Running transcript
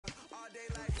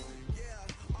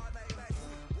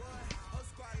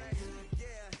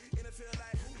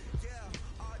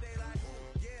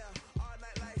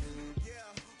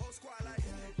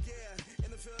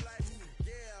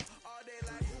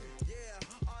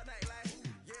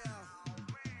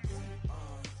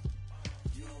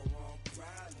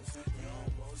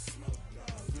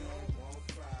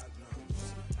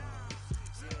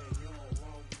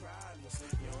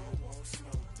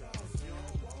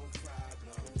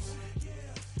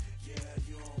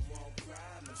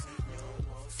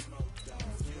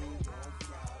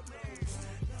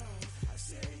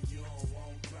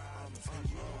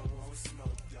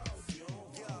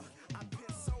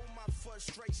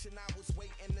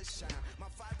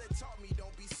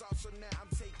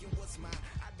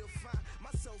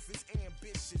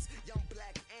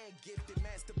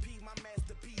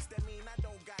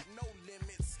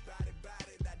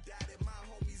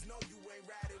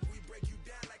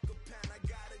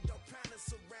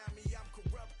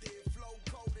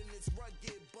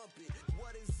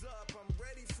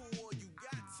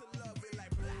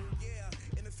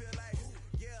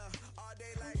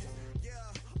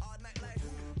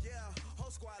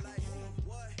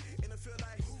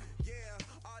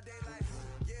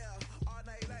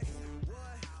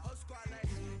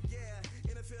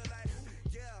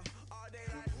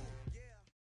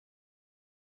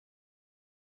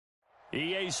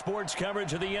EA Sports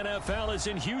coverage of the NFL is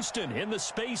in Houston, in the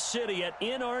Space City at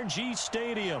NRG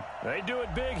Stadium. They do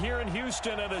it big here in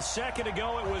Houston, and a second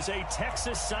ago it was a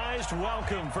Texas-sized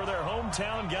welcome for their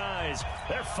hometown guys.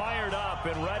 They're fired up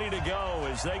and ready to go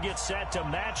as they get set to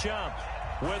match up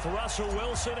with Russell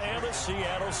Wilson and the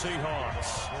Seattle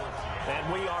Seahawks.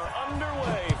 And we are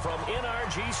underway from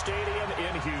NRG Stadium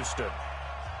in Houston.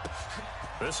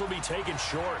 This will be taken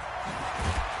short.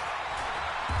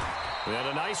 And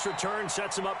a nice return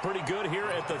sets him up pretty good here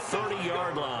at the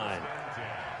 30-yard line.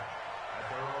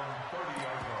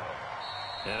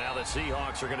 And now the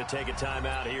Seahawks are going to take a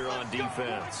timeout here on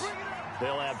defense.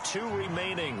 They'll have 2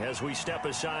 remaining as we step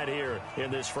aside here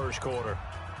in this first quarter.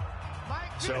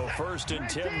 So 1st and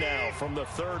 10 now from the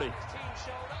 30.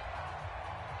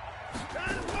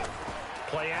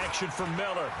 Play action for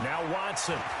Miller. Now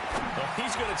Watson. Well,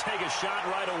 he's going to take a shot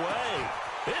right away.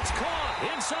 It's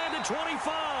caught inside the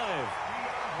 25.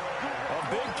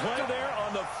 A big play there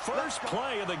on the first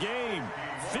play of the game.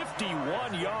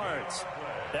 51 yards.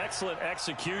 Excellent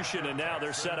execution, and now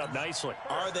they're set up nicely.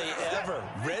 Are they ever?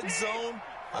 Red zone?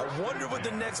 I wonder what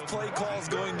the next play call is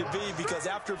going to be, because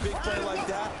after a big play like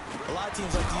that, a lot of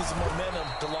teams like to use the momentum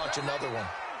to launch another one.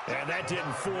 And that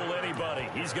didn't fool anybody.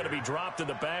 He's going to be dropped in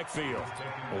the backfield.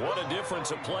 What a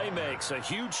difference a play makes. A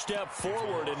huge step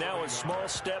forward and now a small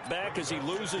step back as he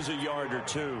loses a yard or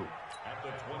 2. At the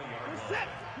 20-yard line.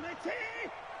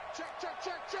 Check.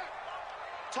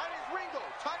 Tight ends Ringo.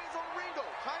 Tight ends on Ringo.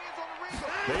 Tight ends on Ringo.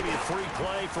 Maybe a free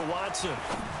play for Watson.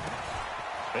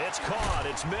 It's caught.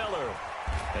 It's Miller.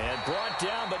 And brought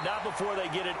down, but not before they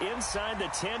get it inside the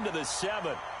 10 to the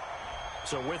 7.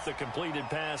 So with the completed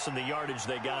pass and the yardage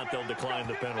they got, they'll decline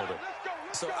the penalty.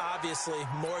 So obviously,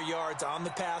 more yards on the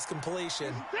pass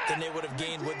completion than they would have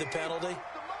gained with the penalty.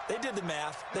 They did the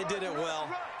math. They did it well,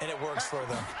 and it works for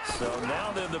them. So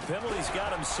now then the penalty's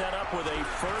got him set up with a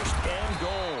 1st and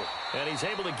goal. And he's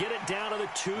able to get it down to the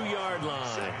 2-yard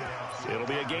line. It'll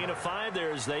be a gain of 5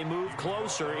 there as they move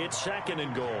closer. It's 2nd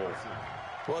and goal.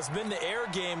 Well, it's been the air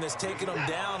game that's taken them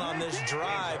down on this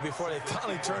drive before they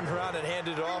finally turned around and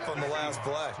handed it off on the last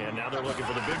play. And now they're looking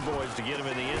for the big boys to get him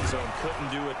in the end zone. Couldn't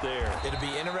do it there. It'll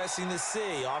be interesting to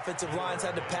see. Offensive lines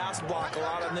had to pass block a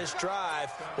lot on this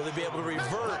drive. Will they be able to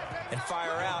revert and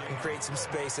fire out and create some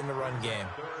space in the run game?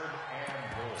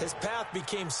 His path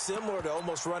became similar to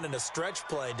almost running a stretch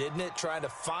play, didn't it? Trying to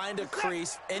find a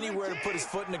crease, anywhere to put his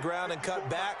foot in the ground and cut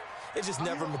back. It just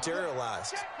never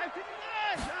materialized.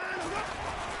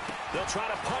 They'll try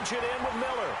to punch it in with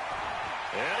Miller.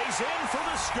 And he's in for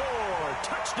the score.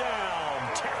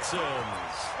 Touchdown, Texans.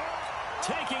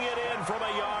 Taking it in from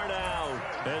a yard out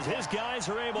as his guys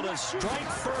are able to strike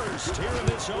first here in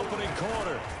this opening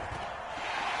quarter.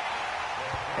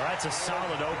 Well, that's a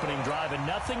solid opening drive, and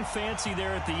nothing fancy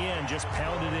there at the end, just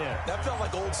pounded in. That felt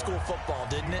like old school football,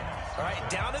 didn't it? All right,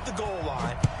 down at the goal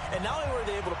line, and not only were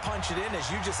they able to punch it in, as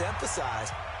you just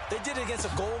emphasized, they did it against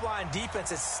a goal line defense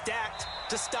that's stacked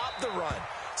to stop the run.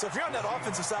 So if you're on that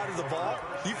offensive side of the ball,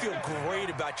 you feel great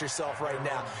about yourself right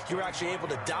now. You're actually able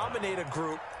to dominate a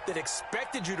group that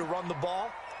expected you to run the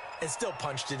ball and still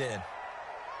punched it in.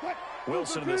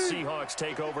 Wilson and the Seahawks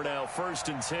take over now,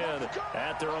 1st and 10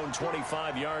 at their own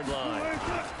 25-yard line.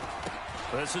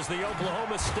 This is the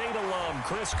Oklahoma State alum,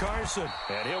 Chris Carson,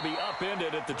 and he'll be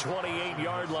upended at the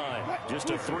 28-yard line.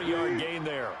 Just a 3-yard gain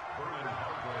there.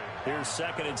 Here's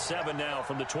 2nd and 7 now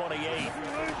from the 28.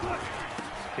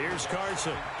 Here's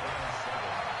Carson.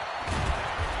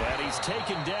 And he's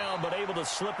taken down, but able to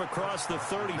slip across the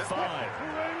 35.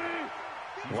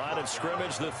 Line of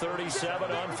scrimmage, the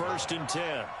 37 on 1st and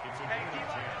 10.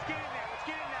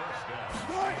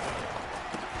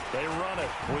 They run it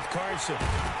with Carson.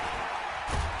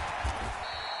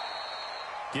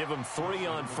 Give him 3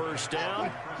 on 1st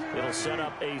down. It'll set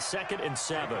up a 2nd and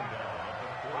 7.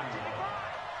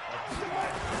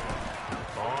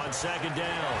 On 2nd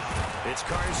down, it's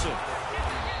Carson.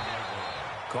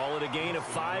 Call it a gain of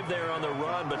 5 there on the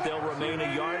run, but they'll remain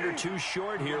a yard or 2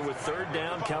 short here with 3rd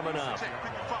down coming up.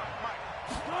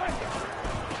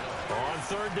 On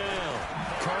 3rd down,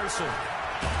 Carson.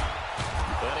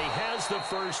 And he has the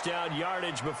 1st down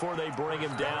yardage before they bring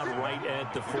him down right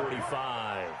at the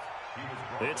 45.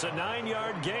 It's a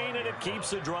 9-yard gain, and it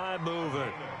keeps the drive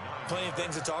moving. Plenty of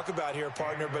things to talk about here,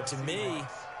 partner, but to me,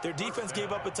 their defense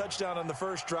gave up a touchdown on the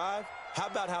first drive. How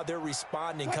about how they're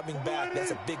responding, coming back?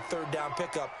 That's a big 3rd down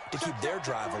pickup to keep their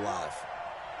drive alive.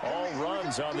 All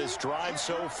runs on this drive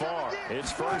so far.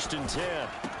 It's 1st and 10.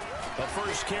 A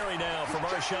first carry now from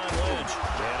Marshawn Lynch.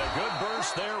 And a good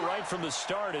burst there right from the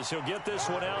start as he'll get this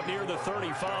one out near the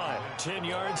 35. 10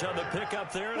 yards on the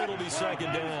pickup there, and it'll be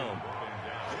 2nd down.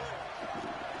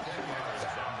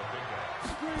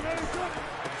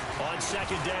 On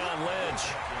second down, Lynch.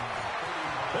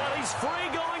 And he's free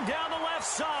going down the left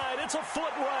side. It's a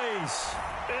foot race.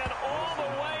 And all the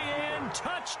way in,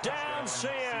 touchdown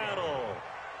Seattle.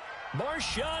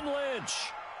 Marshawn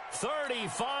Lynch,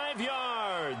 35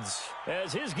 yards,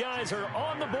 as his guys are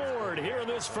on the board here in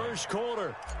this first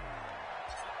quarter.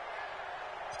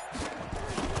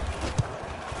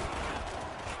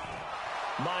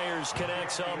 Myers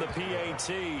connects on the PAT,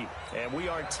 and we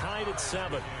are tied at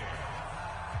 7.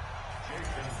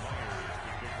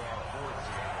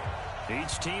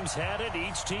 Each team's had it.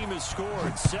 Each team has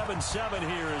scored. 7-7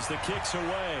 here as the kick's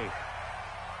away.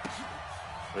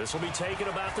 This will be taken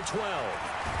about the 12.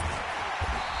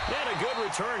 And a good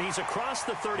return. He's across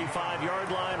the 35-yard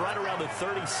line, right around the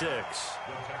 36. The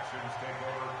Texans take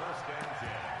over first and 10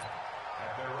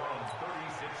 at their own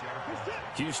 36-yard line.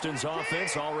 Houston's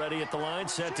offense already at the line,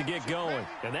 set to get going.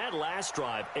 And that last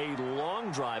drive, a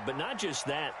long drive, but not just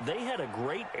that. They had a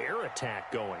great air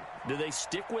attack going. Do they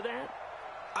stick with that?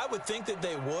 I would think that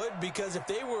they would, because if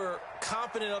they were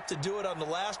confident enough to do it on the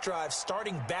last drive,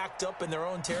 starting backed up in their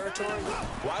own territory,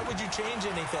 why would you change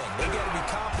anything? They got to be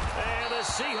confident. And the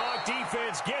Seahawk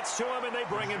defense gets to him, and they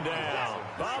bring him down.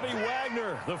 Bobby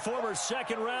Wagner, the former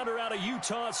second-rounder out of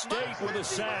Utah State, with a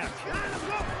sack.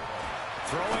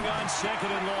 Throwing on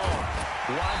second and long.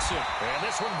 Watson, and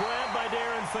this one grabbed by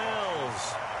Darren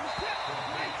Fells.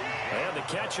 They had the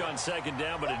catch on second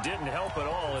down, but it didn't help at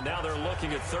all, and now they're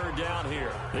looking at third down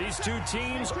here. These two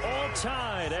teams all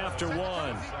tied after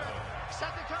one.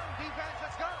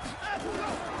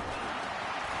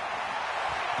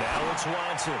 Now it's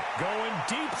Watson going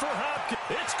deep for Hopkins.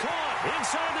 It's caught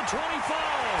inside the 25.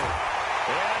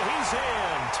 And he's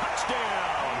in.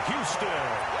 Touchdown, Houston.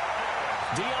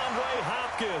 DeAndre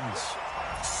Hopkins,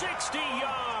 60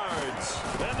 yards.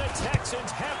 And the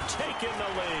Texans have taken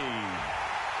the lead.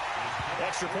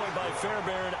 Extra point by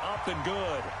Fairbairn, up and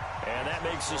good. And that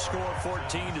makes the score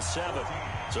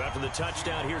 14-7. So after the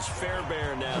touchdown, here's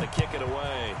Fairbairn now to kick it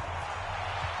away.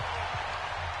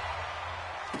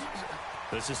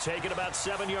 This is taken about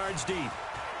 7 yards deep.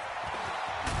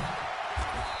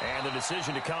 And the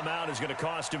decision to come out is going to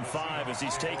cost him 5 as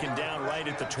he's taken down right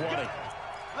at the 20.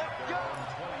 Let's go.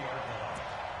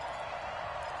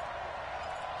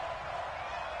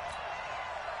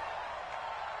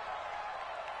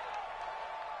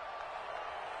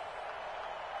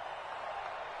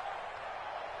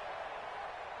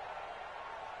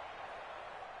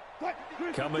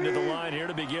 Coming to the line here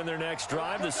to begin their next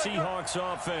drive, the Seahawks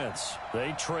offense.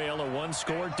 They trail a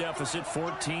one-score deficit,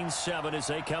 14-7, as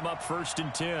they come up first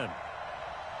and 10.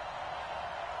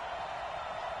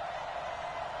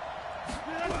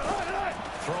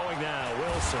 Throwing now,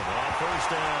 Wilson on first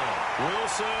down.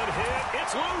 Wilson hit,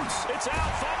 it's loose, it's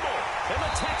out, fumble, and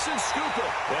the Texans scoop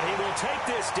it. And he will take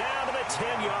this down to the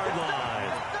 10-yard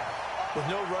line. With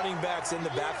no running backs in the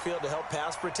backfield to help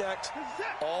pass protect,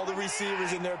 all the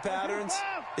receivers in their patterns,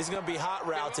 it's going to be hot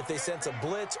routes. If they sense a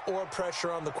blitz or pressure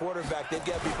on the quarterback, they've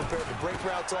got to be prepared to break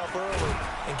routes off early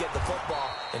and get the football.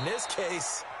 In this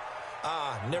case,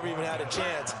 never even had a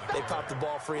chance. They popped the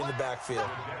ball free in the backfield.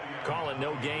 Call it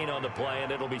no gain on the play,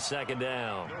 and it'll be second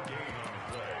down. No gain on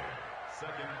the play.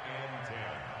 Second and 10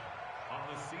 on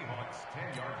the Seahawks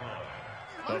 10-yard line.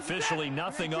 Officially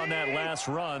nothing on that last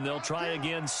run. They'll try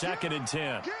again, second and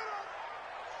 10.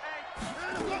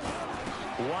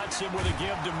 Watson with a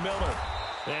give to Miller.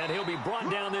 And he'll be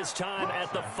brought down this time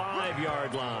at the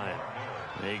 5-yard line.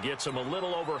 He gets them a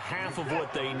little over half of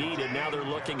what they needed. Now they're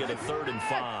looking at a 3rd and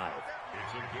 5.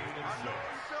 It's a gain of 6.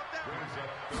 Brings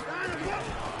up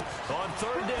 3rd. On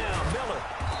third down, Miller.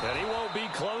 And he won't be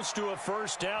close to a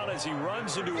first down as he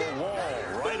runs into a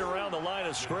wall right around the line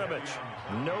of scrimmage.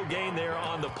 No gain there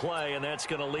on the play, and that's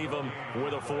going to leave him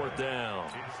with a 4th down.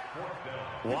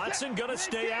 Watson going to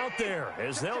stay out there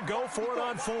as they'll go for it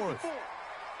on 4th.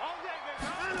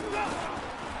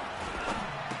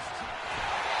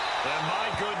 And my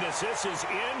goodness, this is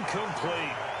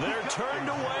incomplete. They're turned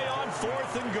away on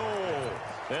 4th and goal.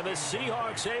 And the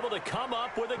Seahawks able to come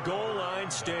up with a goal line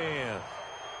stand.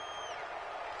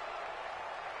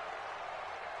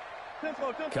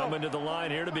 Coming to the line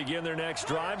here to begin their next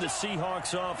drive, the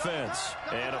Seahawks offense.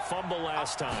 And a fumble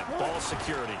last time. Ball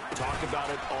security. Talk about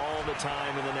it all the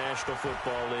time in the National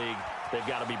Football League. They've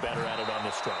got to be better at it on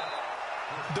this drive.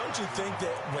 Don't you think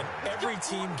that when every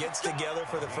team gets together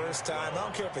for the first time, I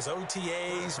don't care if it's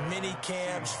OTAs, mini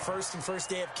camps, first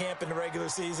day of camp in the regular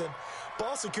season,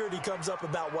 ball security comes up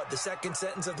about what, the second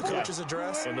sentence of the coach's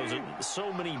address? And those are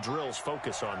so many drills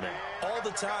focus on that. All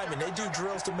the time, and they do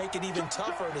drills to make it even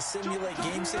tougher to simulate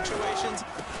game situations.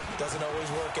 Doesn't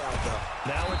always work out, though.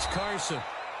 Now it's Carson.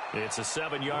 It's a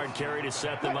 7-yard carry to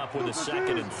set them up with a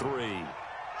 2nd and 3.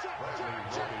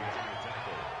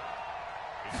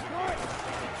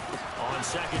 On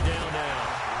 2nd down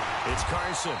now. It's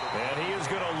Carson, and he is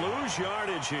going to lose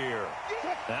yardage here.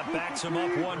 That backs him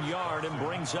up 1 yard and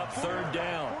brings up 3rd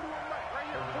down.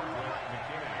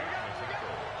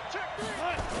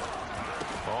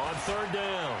 On 3rd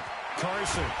down,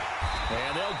 Carson.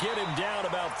 And they'll get him down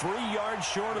about 3 yards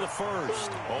short of the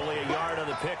first. Only a yard on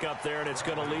the pickup there, and it's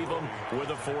going to leave him with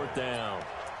a 4th down.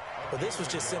 Well, this was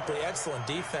just simply excellent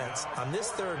defense. On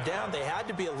this 3rd down, they had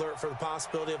to be alert for the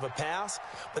possibility of a pass,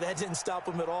 but that didn't stop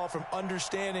them at all from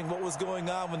understanding what was going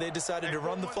on when they decided to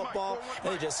run the football,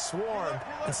 and they just swarmed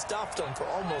and stuffed them for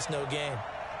almost no gain.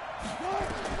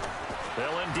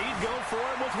 They'll indeed go for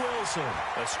it with Wilson,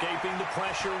 escaping the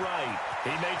pressure right.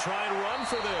 He may try and run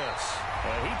for this.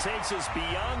 And he takes us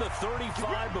beyond the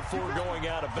 35 before going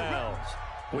out of bounds.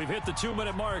 We've hit the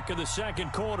 2-minute mark of the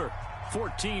 2nd quarter,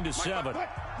 14-7.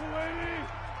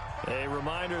 A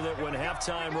reminder that when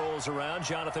halftime rolls around,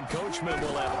 Jonathan Coachman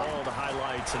will have all the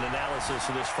highlights and analysis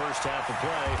of this first half of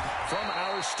play from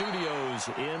our studios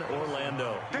in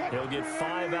Orlando. He'll get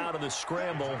 5 out of the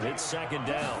scramble. It's 2nd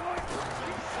down.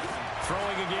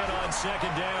 Throwing again on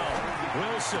 2nd down.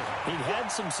 Wilson, he'd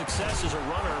had some success as a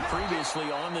runner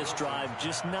previously on this drive,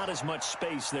 just not as much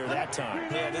space there that time.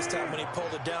 Yeah, this time when he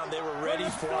pulled it down, they were ready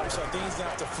for him, so I think he's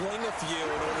going to have to fling a few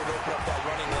in order to open up that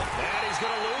running lane. And he's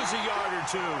going to lose a yard or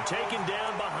 2, taken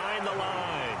down behind the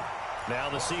line. Now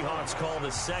the Seahawks call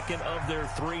the 2nd of their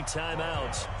 3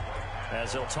 timeouts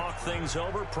as they'll talk things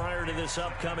over prior to this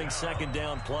upcoming 2nd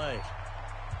down play.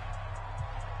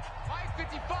 Mike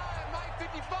 55, Mike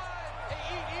 55.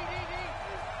 Hey, eat.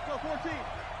 Go 14.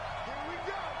 Here we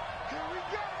go.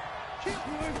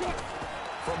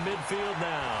 From midfield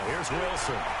now, here's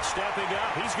Wilson. Stepping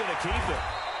up, he's going to keep it.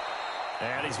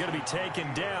 And he's going to be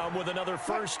taken down with another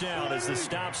 1st down as the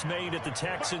stop's made at the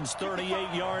Texans'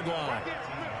 38-yard line.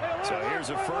 So here's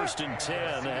a 1st and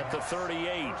 10 at the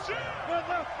 38.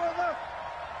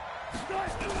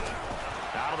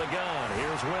 Out of the gun,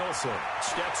 here's Wilson.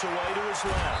 Steps away to his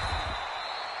left.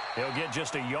 He'll get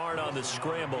just a yard on the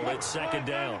scramble. It's 2nd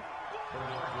down.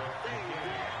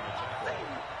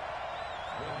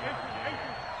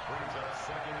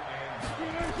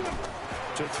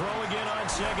 To throw again on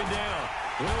 2nd down.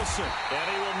 Wilson, and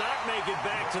he will not make it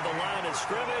back to the line of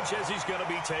scrimmage as he's going to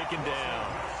be taken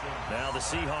down. Now the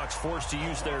Seahawks forced to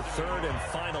use their 3rd and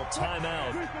final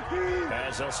timeout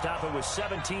as they'll stop it with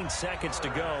 17 seconds to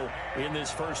go in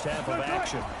this first half of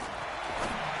action.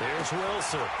 Here's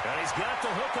Wilson, and he's got the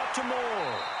hook up to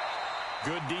Moore.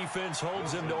 Good defense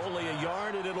holds him to only a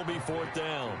yard, and it'll be 4th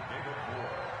down.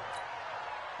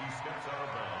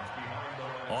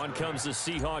 On comes the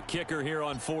Seahawk kicker here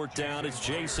on 4th down. It's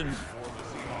Jason.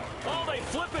 Oh, they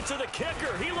flip it to the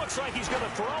kicker. He looks like he's going to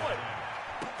throw it.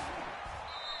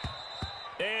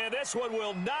 And this one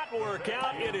will not work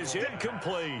out. It is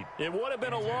incomplete. It would have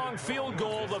been a long field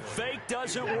goal. The fake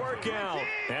doesn't work out.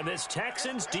 And this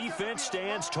Texans defense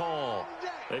stands tall.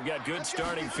 They've got good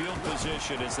starting field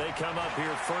position as they come up here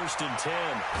 1st and 10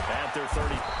 at their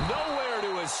 30. Nowhere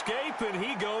to escape, and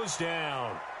he goes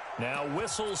down. Now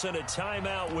whistles and a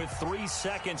timeout with 3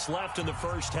 seconds left in the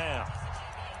first half.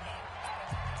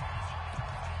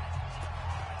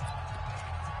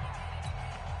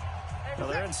 Well,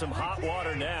 they're in some hot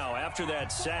water now. After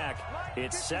that sack,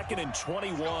 it's 2nd and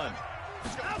 21.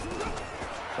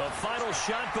 A final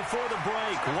shot before the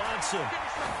break. Watson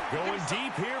going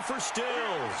deep here for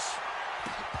Stills.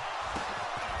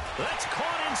 That's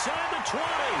caught inside the 20.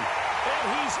 And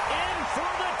he's in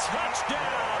for the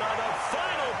touchdown on the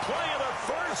final play of the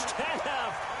first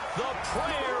half. The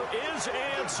prayer is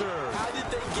answered. How did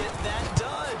they get that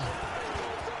done?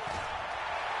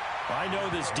 I know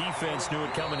this defense knew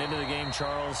it coming into the game,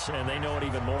 Charles, and they know it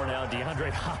even more now.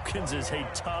 DeAndre Hopkins is a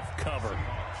tough cover.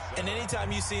 And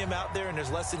anytime you see him out there and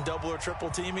there's less than double or triple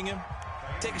teaming him,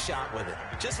 take a shot with it.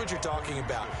 Just what you're talking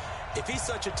about. If he's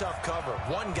such a tough cover,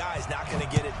 one guy's not going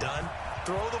to get it done.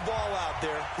 Throw the ball out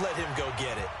there. Let him go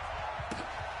get it.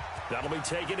 That'll be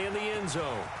taken in the end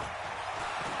zone.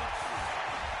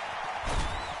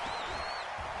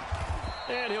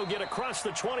 And he'll get across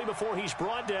the 20 before he's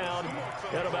brought down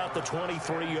at about the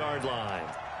 23-yard line.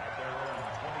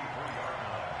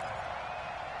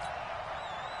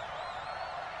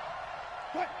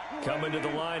 Coming to the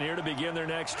line here to begin their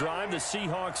next drive, the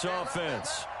Seahawks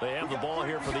offense. They have the ball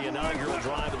here for the inaugural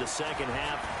drive of the second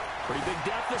half. Pretty big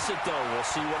deficit, though. We'll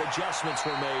see what adjustments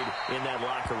were made in that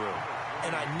locker room.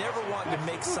 And I never want to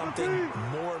make something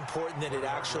more important than it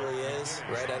actually is,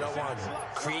 right? I don't want to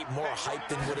create more hype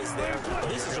than what is there.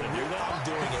 This is I'm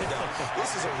doing it, though.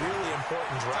 This is a really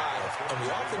important drive. And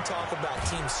we often talk about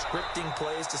teams scripting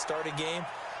plays to start a game.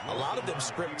 A lot of them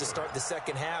script to start the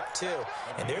second half, too.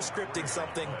 And they're scripting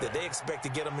something that they expect to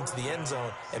get them into the end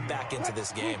zone and back into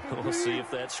this game. We'll see if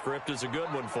that script is a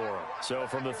good one for them. So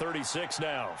from the 36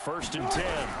 now, 1st and 10.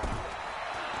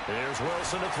 Here's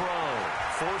Wilson to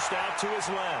throw. Forced out to his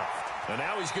left. And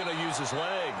now he's going to use his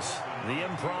legs. The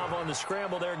improv on the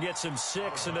scramble there gets him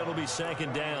 6, and it'll be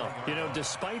 2nd down. You know,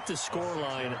 despite the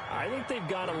scoreline, I think they've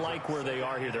got to like where they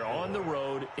are here. They're on the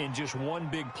road and just one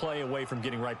big play away from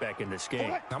getting right back in this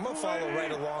game. I'm going to follow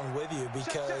right along with you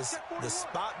because the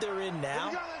spot they're in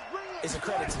now is a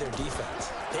credit to their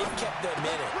defense. They've kept them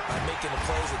in it by making the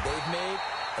plays that they've made.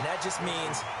 And that just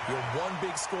means you're one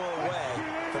big score away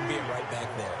from being right back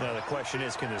there. Now, the question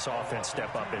is, can this offense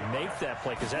step up and make that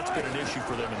play? Because that's been an issue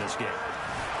for them in this game.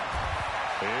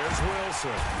 Here's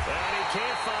Wilson. And he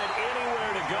can't find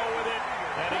anywhere to go with it.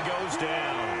 And he goes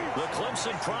down. The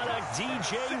Clemson product,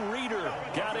 DJ Reader,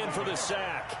 got in for the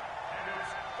sack.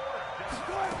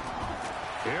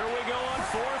 Here we go on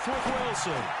 4th with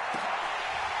Wilson.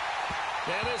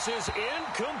 And this is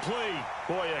incomplete.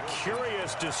 Boy, a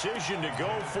curious decision to go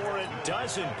for it.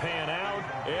 Doesn't pan out.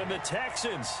 And the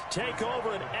Texans take over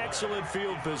an excellent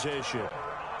field position.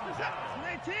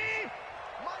 19.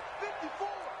 Mike 54.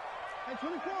 And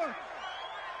 24.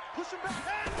 Push him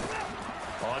back.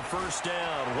 On 1st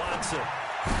down, Watson.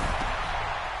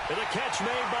 And a catch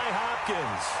made by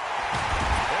Hopkins.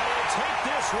 And he'll take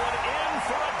this one in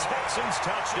for a Texans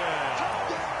touchdown.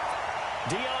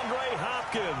 DeAndre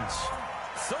Hopkins.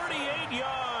 38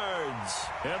 yards.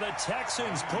 And the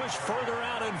Texans push further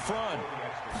out in front.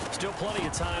 Still plenty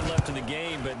of time left in the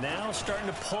game, but now starting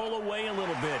to pull away a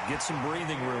little bit. Get some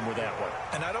breathing room with that one.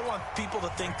 And I don't want people to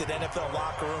think that NFL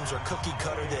locker rooms are cookie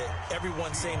cutter, that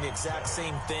everyone's saying the exact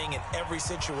same thing in every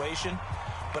situation.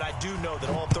 But I do know that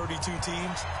all 32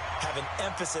 teams have an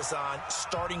emphasis on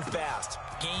starting fast.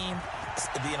 Game,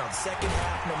 second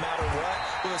half, no matter what.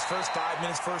 It was first 5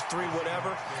 minutes, first 3,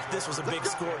 whatever. This was a big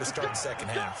score to start the second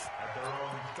half. At their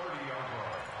own 30-yard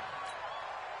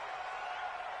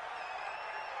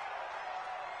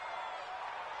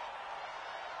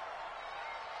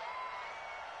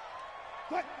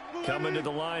line. Coming to the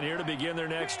line here to begin their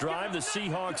next drive, the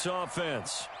Seahawks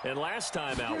offense. And last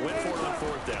time out, went for it on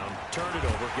 4th down, turned it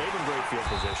over, gave them great field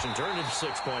position, turned into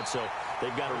 6 points, so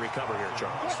they've got to recover here,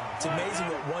 Charles. It's amazing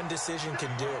what one decision can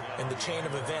do in the chain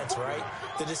of events, right?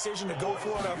 The decision to go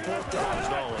for it on 4th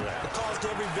down. All of that. It caused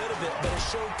every bit of it, but it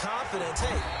showed confidence.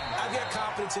 Hey, I've got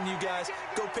confidence in you guys.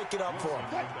 Go pick it up for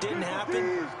them. Didn't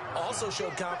happen. Also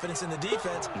showed confidence in the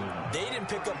defense. They didn't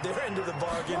pick up their end of the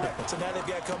bargain, so now they've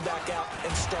got to come back out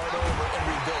and start over and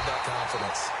rebuild that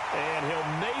confidence. And he'll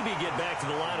maybe get back to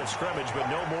the line of scrimmage, but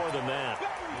no more than that.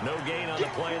 No gain on the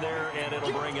play there, and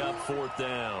it'll bring up 4th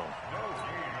down. No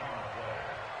gain on the play.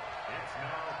 It's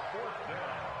now 4th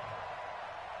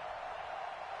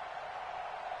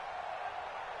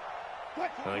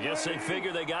down. I guess they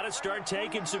figure they got to start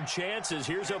taking some chances.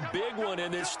 Here's a big one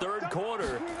in this 3rd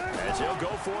quarter as he'll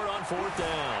go for it on 4th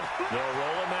down. They'll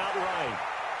roll him out right.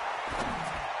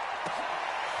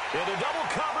 Into double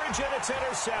coverage, and it's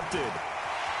intercepted.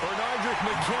 Bernardrick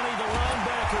McKinney, the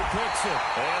linebacker, picks it.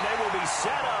 And they will be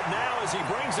set up now as he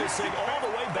brings this thing all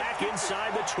the way back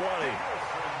inside the 20.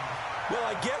 Well,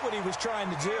 I get what he was trying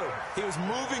to do. He was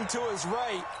moving to his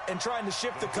right and trying to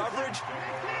shift the coverage,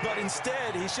 but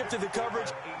instead he shifted the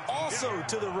coverage also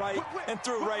to the right and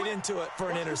threw right into it for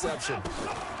an interception.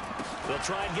 They'll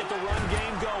try and get the run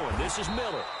game going. This is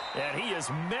Miller. And he is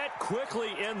met quickly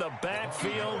in the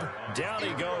backfield. Down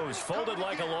he goes, folded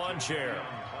like a lawn chair.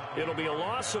 It'll be a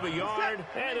loss of a yard,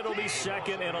 and it'll be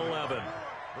 2nd and 11.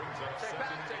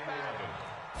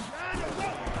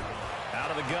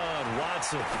 Out of the gun,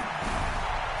 Watson.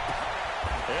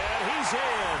 And he's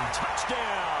in.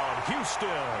 Touchdown,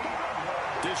 Houston.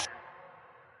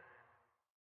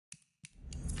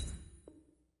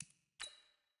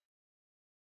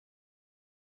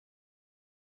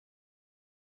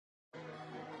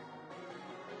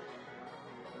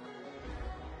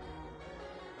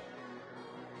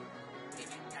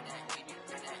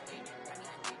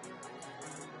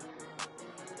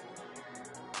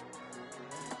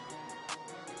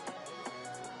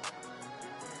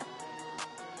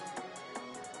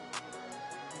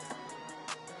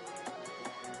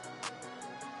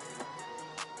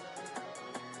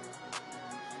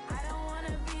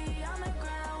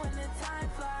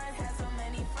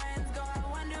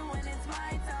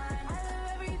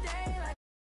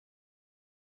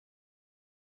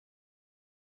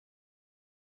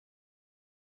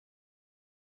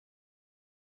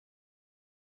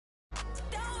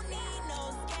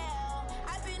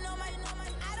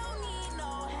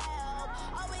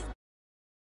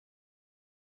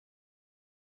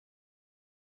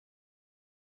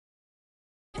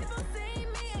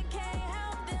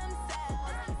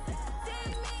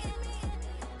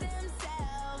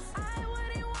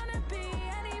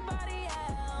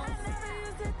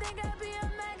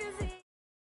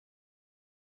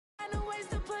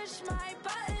 push my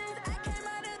buttons. I came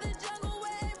out of the jungle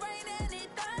where it rained and it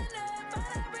thundered, but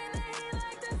I bring the heat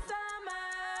like the summer.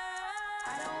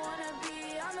 I don't wanna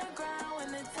be on the ground when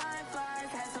the time flies.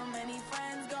 Had so many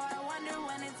friends go, I wonder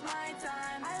when it's my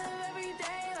time. I live every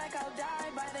day like I'll die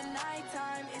by the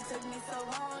nighttime. It took me so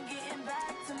long getting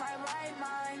back to my right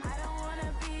mind. I don't wanna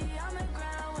be on the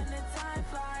ground when the time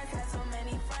flies. Had so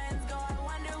many friends go, I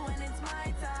wonder when it's my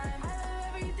time. I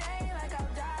live every day like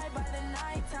I'll die by the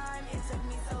nighttime. It took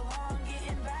me so long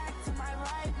getting back to my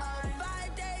right mind.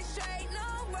 5 days straight, no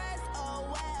rest, oh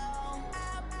well.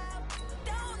 I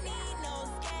don't need no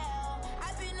scale.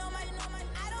 I've been on my,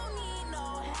 I don't need no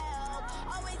help.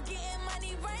 Always getting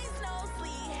money, rains, no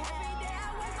sleep. Every day I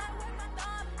work my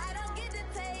thumb. I don't get to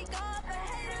take off. A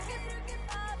hater get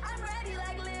up. I'm ready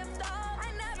like lift off. I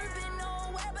never been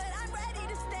nowhere, but I'm ready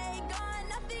to stay gone.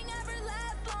 Nothing ever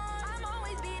lasts long. I'm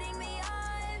always beating the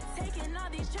odds. Taking all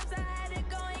these trips, I had to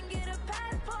go and get a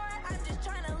passport. I'm just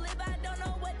trying to live, I don't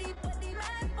know what the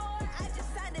mad for. I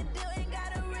just signed a deal and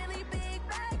got a really big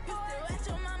bag for it. Still at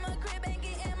your mama crib and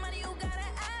getting money, you gotta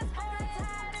ask for it. I'm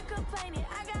tired of complaining,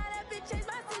 I gotta change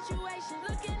my situation.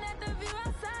 Looking at the view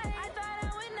outside, I thought I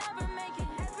would never make it.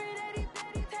 Every day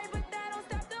take, but that don't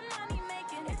stop the money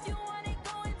making. If you want it,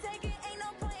 go and take it, ain't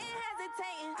no point in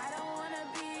hesitating. I don't wanna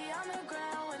be on the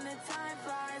ground when the time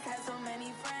flies. Had so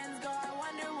many friends go, I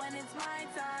wonder when it's my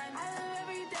time. I live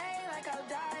every day like I'll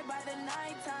die by the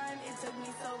nighttime. It took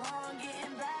me so long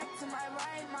getting back to my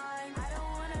right mind. I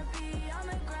don't wanna be on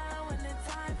the ground when the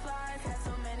time flies. Had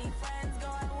so many friends go,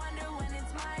 I wonder when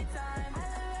it's my time. I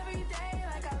live every day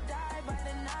like I'll die by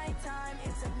the nighttime.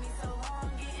 It took me so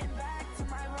long getting back to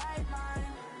my right mind.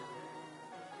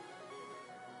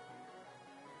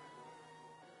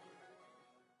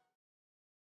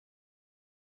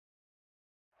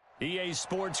 EA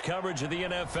Sports coverage of the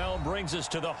NFL brings us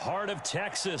to the heart of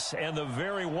Texas and the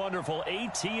very wonderful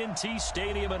AT&T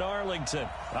Stadium in Arlington.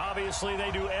 Obviously, they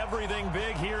do everything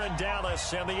big here in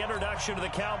Dallas, and the introduction to the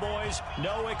Cowboys,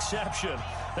 no exception.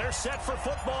 They're set for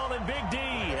football in Big D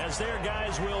as their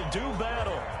guys will do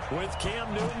battle with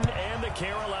Cam Newton and the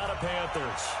Carolina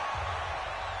Panthers.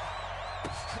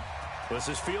 This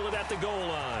is fielded at the goal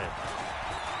line.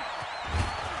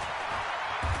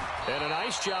 And a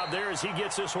nice job there as he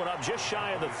gets this one up just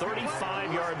shy of the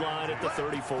 35-yard line at the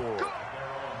 34.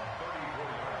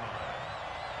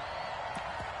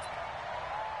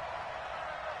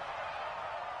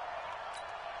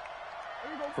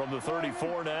 From the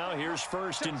 34 now, here's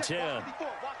 1st and 10.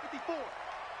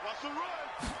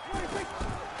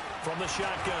 From the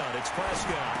shotgun, it's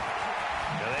Prescott.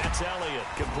 And that's Elliott,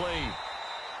 complete.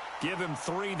 Give him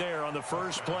 3 there on the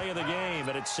first play of the game,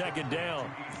 and it's 2nd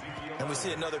down. And we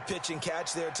see another pitch and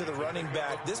catch there to the running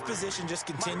back. This position just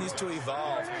continues to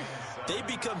evolve. They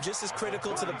become just as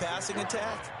critical to the passing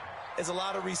attack as a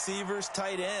lot of receivers,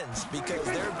 tight ends, because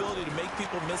their ability to make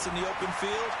people miss in the open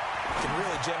field can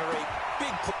really generate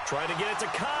big plays. Trying to get it to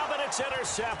Cobb, and it's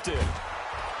intercepted.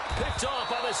 Picked off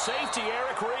by the safety,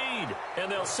 Eric Reed.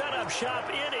 And they'll set up shop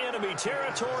in enemy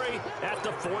territory at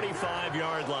the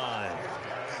 45-yard line.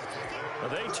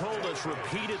 They told us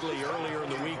repeatedly earlier in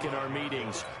the week in our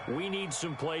meetings, we need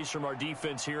some plays from our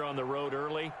defense here on the road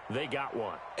early. They got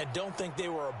one. And don't think they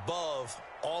were above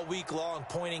all week long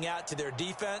pointing out to their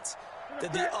defense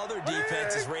that the other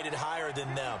defense is rated higher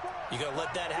than them. You going to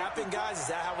let that happen, guys? Is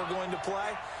that how we're going to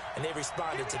play? And they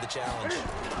responded to the challenge.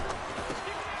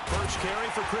 First carry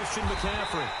for Christian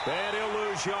McCaffrey. And he'll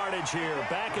lose yardage here.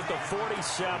 Back at the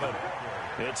 47.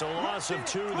 It's a loss of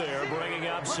 2 there, bringing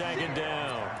up 2nd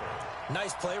down.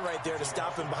 Nice play right there to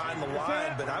stop him behind the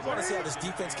line, but I want to see how this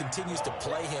defense continues to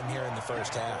play him here in the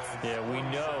first half. Yeah, we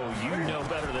know. You know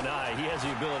better than I. He has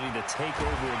the ability to take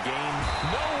over a game.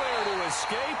 Nowhere to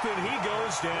escape, and he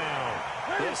goes down.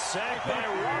 The sack by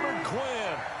Robert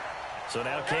Quinn. So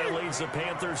now Cam leads the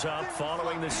Panthers up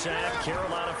following the sack.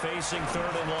 Carolina facing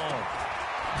 3rd and long.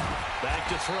 Back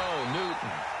to throw,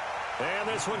 Newton. And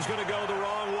this one's going to go the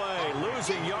wrong way.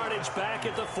 Losing yardage back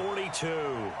at the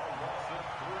 42.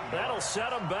 That'll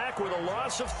set him back with a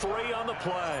loss of 3 on the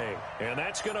play. And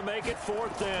that's going to make it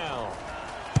 4th down.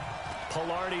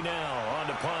 Pilardi now on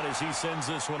to punt as he sends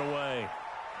this one away.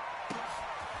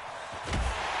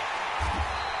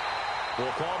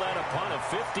 We'll call that a punt of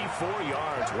 54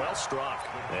 yards. Well struck.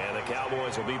 And the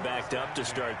Cowboys will be backed up to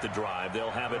start the drive.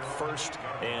 They'll have it 1st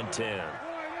and 10.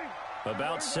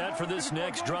 About set for this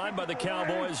next drive by the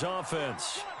Cowboys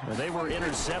offense. They were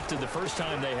intercepted the first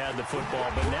time they had the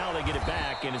football, but now they get it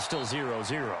back, and it's still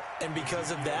 0-0. And because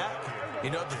of that,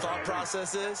 you know what the thought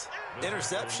process is?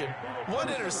 Interception. What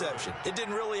interception? It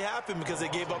didn't really happen because they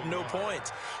gave up no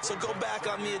points. So go back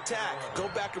on the attack. Go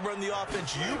back and run the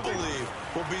offense you believe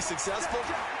will be successful.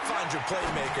 Find your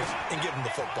playmakers and give them the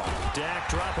football. Dak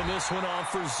dropping this one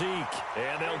off for Zeke.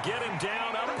 And they'll get him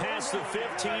down up past the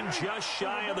 15, just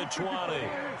shy of the 20.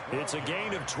 It's a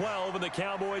gain of 12, and the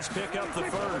Cowboys pick up the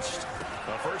first.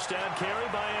 A first down carry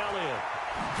by Elliott.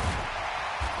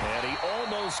 And he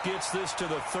almost gets this to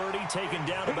the 30, taken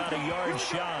down about a yard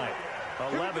shy.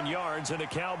 11 yards and a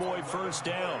Cowboy first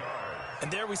down. And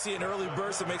there we see an early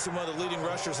burst that makes him one of the leading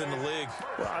rushers in the league.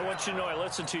 Well, I want you to know, I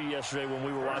listened to you yesterday when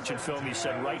we were watching film. You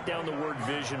said write down the word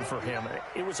vision for him.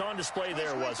 It was on display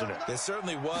there, wasn't it? It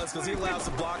certainly was, because he allows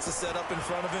the blocks to set up in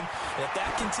front of him. And if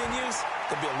that continues,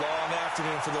 there'll be a long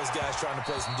afternoon for those guys trying to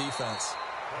play some defense.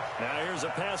 Now here's a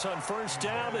pass on first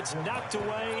down that's knocked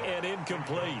away and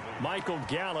incomplete. Michael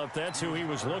Gallup, that's who he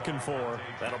was looking for.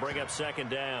 That'll bring up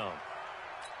second down.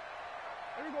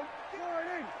 There we go.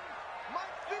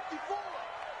 Mike 54.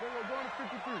 There we go. Going to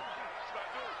 53.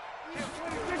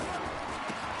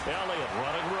 Elliott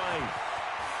running right.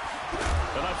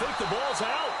 And I think the ball's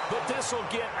out, but this will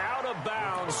get out of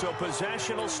bounds, so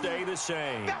possession will stay the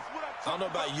same. I don't know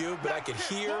about you, but I could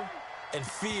hear and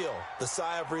feel the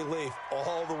sigh of relief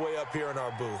all the way up here in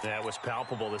our booth. That was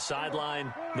palpable. The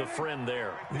sideline, the friend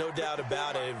there. No doubt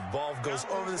about it. Ball goes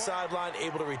over the sideline,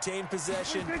 able to retain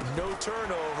possession, no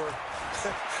turnover.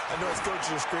 I know his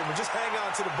coaches are screaming, just hang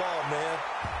on to the ball, man.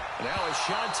 Now a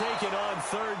shot taken on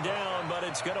third down, but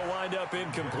it's going to wind up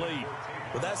incomplete.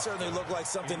 Well, that certainly looked like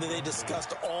something that they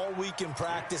discussed all week in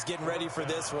practice, getting ready for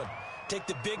this one. Take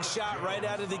the big shot right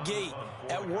out of the gate.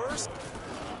 At worst,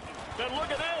 and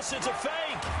look at this, it's a fake.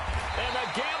 And the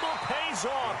gamble pays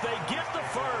off. They get the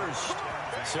first.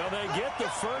 So they get the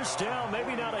first down.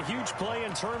 Maybe not a huge play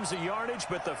in terms of yardage,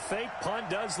 but the fake punt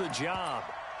does the job.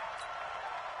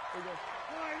 There we go.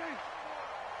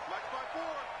 Mike 54.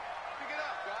 Pick it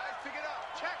up, guys. Pick it up.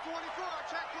 Check 24.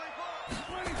 Check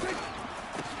 24. 26.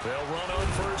 They'll run on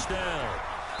first down.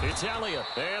 It's Elliott,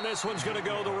 and this one's going to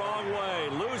go the wrong way.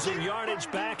 Losing yardage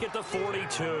back at the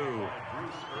 42.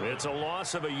 It's a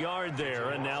loss of a yard there,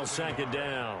 and now second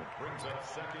down.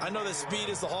 I know that speed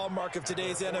is the hallmark of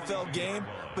today's NFL game,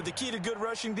 but the key to good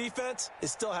rushing defense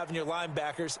is still having your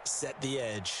linebackers set the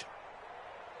edge.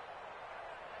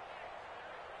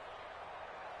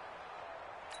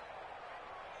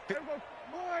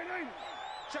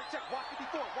 Check, check. Watch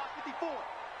 54. Watch 54.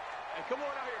 Hey, come on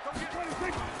out here. Come get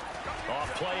 26.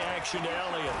 Off play action to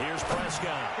Elliott. Here's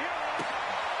Prescott.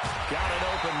 Got an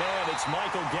open man. It's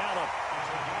Michael Gallup.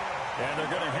 And they're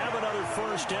going to have another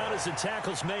first down as the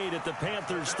tackle's made at the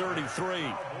Panthers' 33.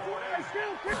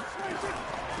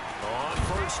 On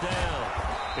first down,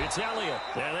 it's Elliott.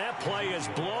 And that play is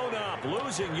blown up,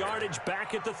 losing yardage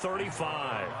back at the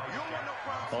 35.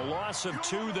 A loss of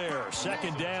 2 there,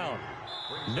 second down.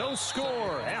 No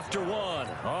score after 1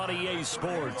 on EA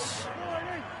Sports.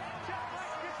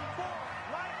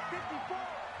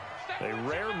 A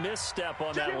rare misstep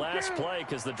on that last play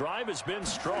because the drive has been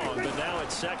strong, but now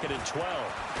it's second and 12.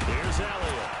 Here's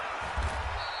Elliott.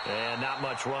 And not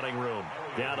much running room.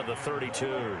 Down to the 32.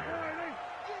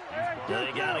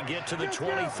 They got to get to the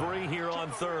 23 here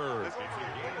on third.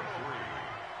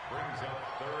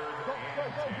 Go,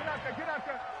 get out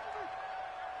there.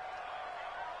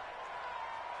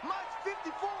 Mike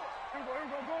 54. Here we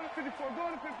go, going to 54,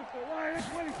 going to 54. Line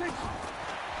 26.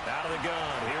 Out of the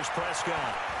gun, here's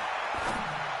Prescott.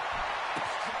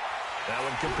 That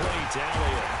one complete to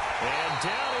Elliott. And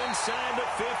down inside the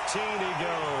 15 he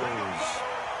goes.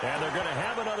 And they're going to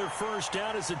have another first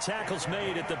down as the tackle's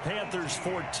made at the Panthers'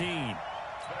 14.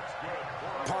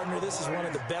 Partner, this is one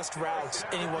of the best routes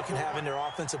anyone can have in their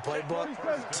offensive playbook.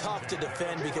 Tough to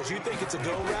defend because you think it's a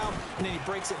go route, and then he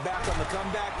breaks it back on the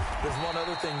comeback. There's one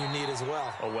other thing you need as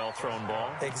well. A well-thrown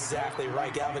ball. Exactly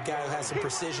right. You have a guy who has some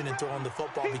precision in throwing the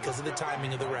football because of the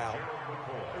timing of the route.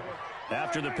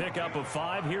 After the pickup of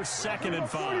 5, here's second and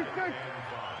 5.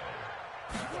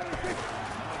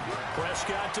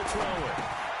 Prescott to throw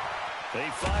it. He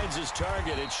finds his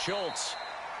target. It's Schultz.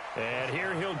 And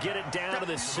here he'll get it down to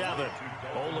the 7.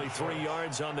 Only 3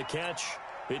 yards on the catch.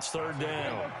 It's third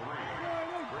down.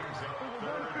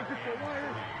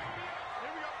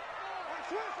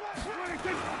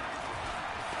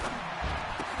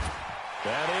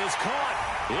 That is caught.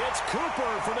 It's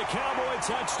Cooper for the Cowboy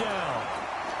touchdown.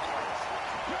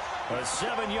 A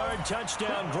 7-yard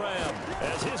touchdown grab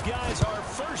as his guys are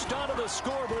first onto the the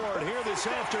scoreboard here this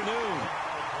afternoon.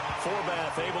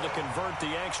 Forbath able to convert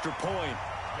the extra point,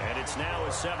 and it's now a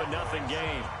 7-0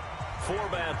 game.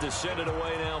 Forbath to send it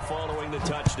away now following the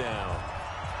touchdown.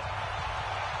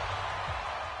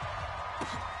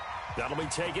 That'll be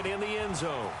taken in the end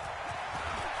zone.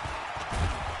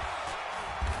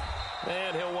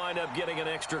 And he'll wind up getting an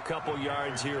extra couple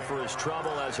yards here for his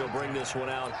trouble as he'll bring this one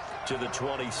out to the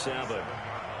 27.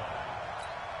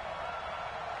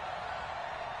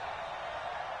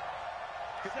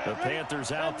 The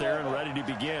Panthers out there and ready to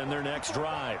begin their next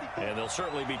drive. And they'll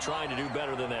certainly be trying to do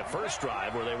better than that first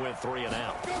drive where they went 3 and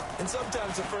out. And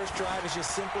sometimes the first drive is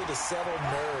just simply to settle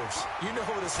nerves. You know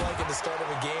what it's like at the start of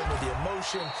a game with the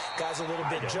emotion. Guys a little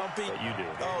bit jumpy. But you do.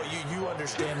 Oh, you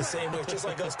understand the same way. It's just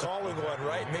like us calling one,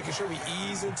 right? Making sure we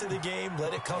ease into the game,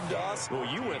 let it come to us. Well,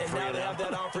 you went 3 and out. And now they have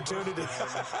that opportunity.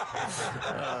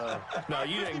 No,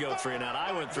 you didn't go 3 and out.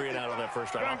 I went 3 and out on that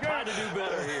first drive. I'm trying to do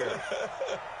better here.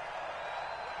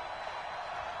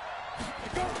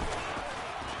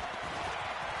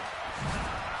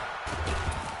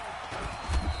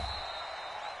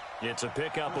 It's a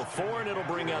pickup of 4, and it'll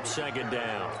bring up 2nd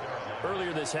down.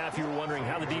 Earlier this half, you were wondering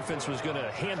how the defense was going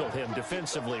to handle him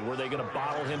defensively. Were they going to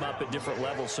bottle him up at different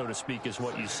levels, so to speak, is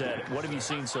what you said. What have you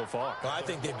seen so far? Well, I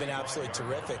think they've been absolutely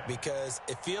terrific because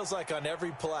it feels like on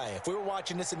every play, if we were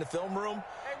watching this in the film room,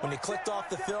 when he clicked off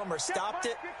the film or stopped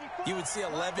it, you would see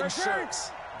 11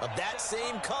 shirts of that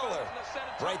same color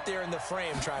right there in the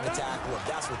frame trying to tackle him.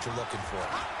 That's what you're looking for.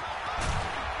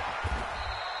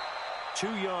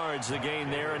 2 yards the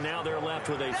gain there, and now they're left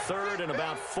with a 3rd and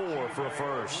about 4 for a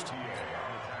first.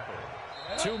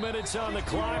 2 minutes on the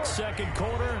clock, second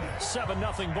quarter,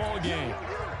 7-0 ball game.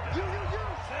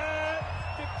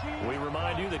 We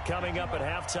remind you that coming up at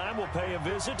halftime, we'll pay a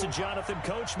visit to Jonathan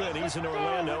Coachman. He's in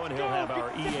Orlando, and he'll have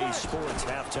our EA Sports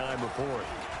halftime report.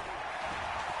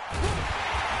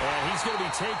 And he's going to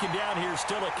be taken down here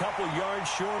still a couple yards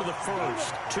short of the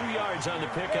first. 2 yards on the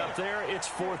pickup there. It's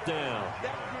 4th down.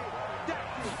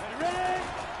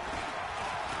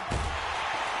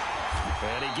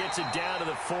 And he gets it down to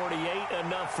the 48,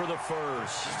 enough for the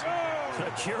first.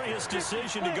 A curious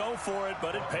decision to go for it,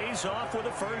 but it pays off with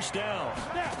a first down.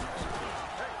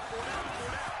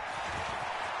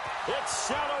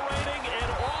 Accelerating,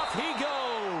 and off he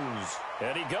goes.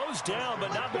 And he goes down,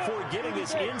 but not before getting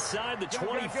this inside the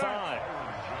 25.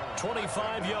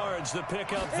 25 yards, the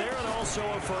pickup there, and also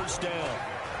a first down.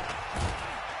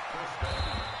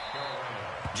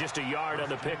 Just a yard on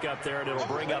the pickup there, and it'll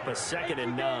bring up a 2nd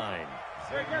and 9.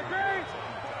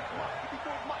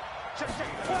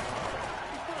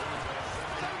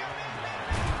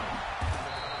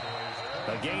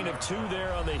 A gain of 2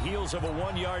 there on the heels of a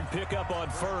 1-yard pickup on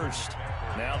first.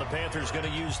 Now the Panthers going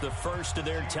to use the first of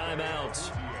their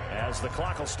timeouts as the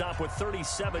clock will stop with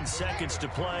 37 seconds to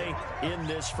play in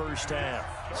this first half.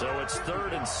 So it's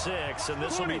 3rd and 6, and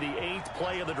this will be the 8th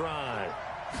play of the drive.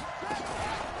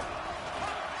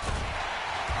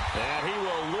 And he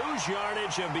will lose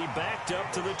yardage and be backed up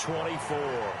to the 24.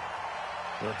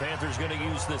 The Panthers going to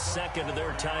use the second of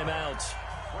their timeouts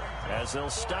as they'll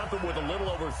stop him with a little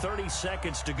over 30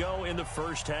 seconds to go in the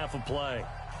first half of play.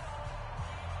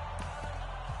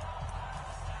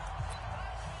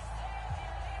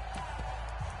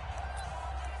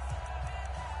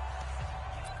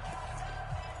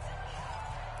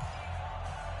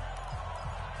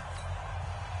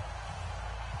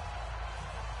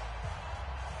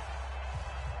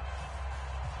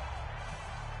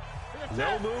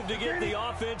 No move to get the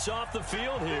offense off the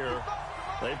field here.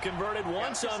 They've converted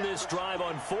once on this drive.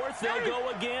 On 4th, they'll go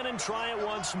again and try it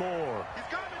once more.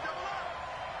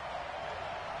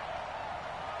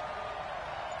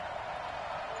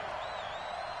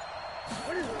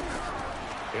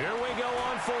 Here we go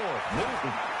on 4th.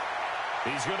 Newton.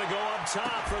 He's going to go up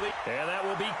top for the... And that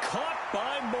will be caught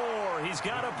by Moore. He's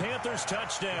got a Panthers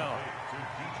touchdown.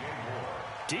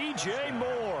 DJ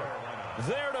Moore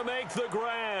there to make the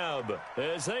grab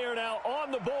as they are now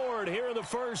on the board here in the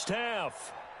first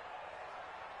half.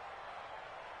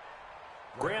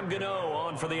 Graham Gano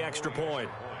on for the extra point.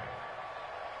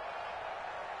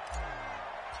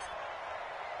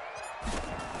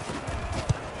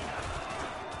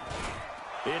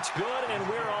 It's good, and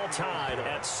we're all tied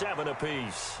at 7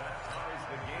 apiece.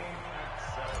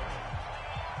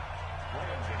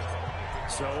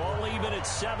 So all even at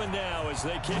 7 now as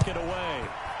they kick it away.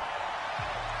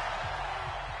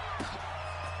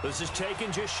 This is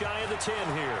taken just shy of the 10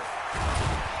 here.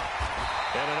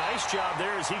 And a nice job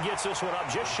there as he gets this one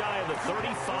up just shy of the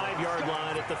 35-yard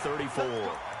line at the 34.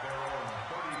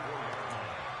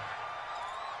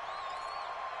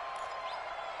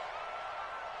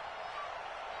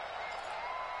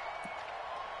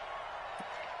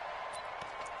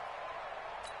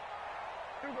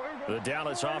 The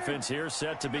Dallas offense here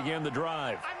set to begin the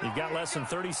drive. You've got less than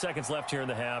 30 seconds left here in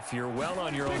the half. You're well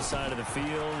on your own side of the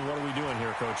field. What are we doing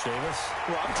here, Coach Davis?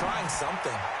 Well, I'm trying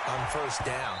something on first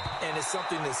down, and it's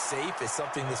something that's safe. It's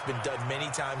something that's been done many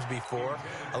times before.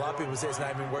 A lot of people say it's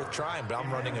not even worth trying, but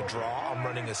I'm running a draw. I'm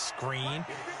running a screen.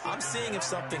 I'm seeing if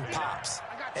something pops.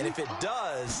 And if it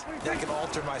does, that can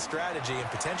alter my strategy and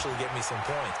potentially get me some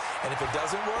points. And if it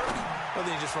doesn't work, well,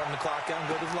 then you just run the clock out and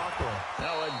go to the locker room.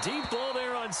 Now a deep ball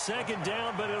there on second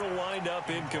down, but it'll wind up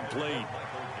incomplete.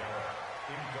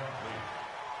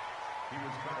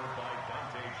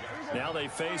 Now they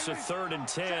face a 3rd and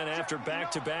 10 after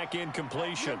back-to-back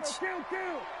incompletions. I'm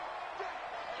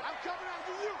coming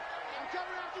after you. I'm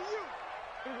coming after you.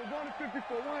 We're going to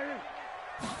 54.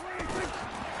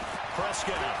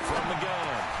 Prescott from the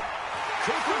gun.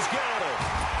 Cooper's got it.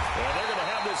 And they're going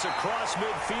to have this across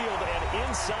midfield and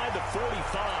inside the 45.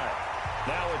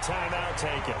 Now a timeout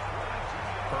taken.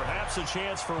 Perhaps a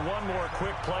chance for one more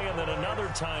quick play and then another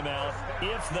timeout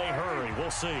if they hurry. We'll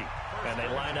see. And they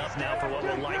line up now for what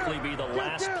will likely be the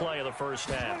last play of the first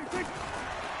half.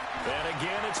 And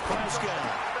again, it's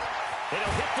Prescott. And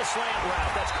he'll hit the slant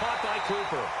route. That's caught by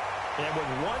Cooper. And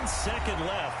with 1 second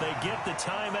left, they get the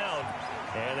timeout.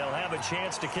 And they'll have a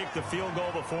chance to kick the field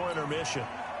goal before intermission.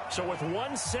 So with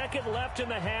 1 second left in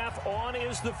the half, on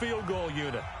is the field goal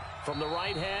unit. From the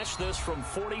right hash, this from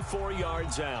 44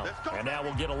 yards out. And now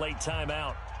we'll get a late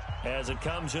timeout as it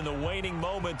comes in the waning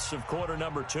moments of quarter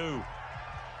number 2.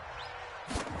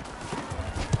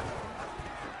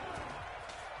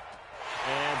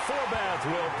 And Forbath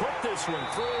will put this one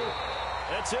through.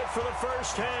 That's it for the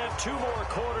first half. 2 more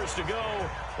quarters to go.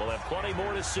 We'll have plenty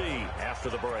more to see after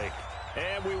the break.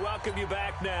 And we welcome you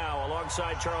back now.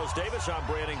 Alongside Charles Davis, I'm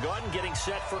Brandon Gunn, getting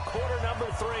set for quarter number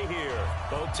 3 here.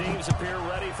 Both teams appear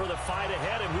ready for the fight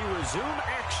ahead, and we resume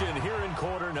action here in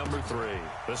quarter number 3.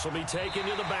 This will be taken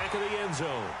to the back of the end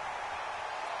zone.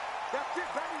 That's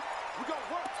it, baby. We got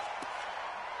to work.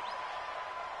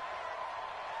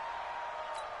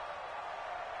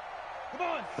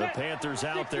 The Panthers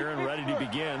out there and ready to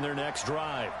begin their next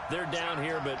drive. They're down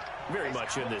here, but very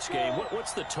much in this game.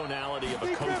 What's the tonality of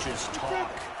a coach's talk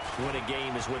when a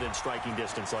game is within striking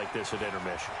distance like this at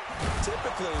intermission?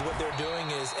 Typically, what they're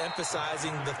doing is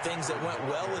emphasizing the things that went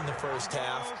well in the first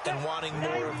half and wanting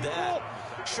more of that.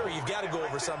 Sure, you've got to go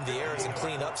over some of the errors and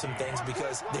clean up some things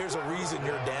because there's a reason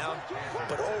you're down.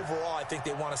 But overall, I think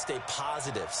they want to stay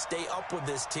positive, stay up with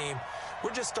this team.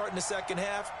 We're just starting the second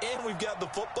half, and we've got the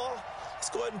football. Let's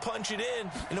go ahead and punch it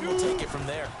in, and then we'll take it from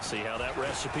there. See how that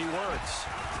recipe works.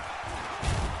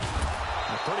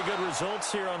 Pretty good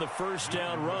results here on the first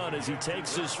down run as he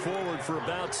takes this forward for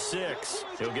about 6.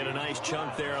 He'll get a nice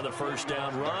chunk there on the first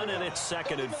down run, and it's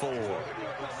 2nd and 4.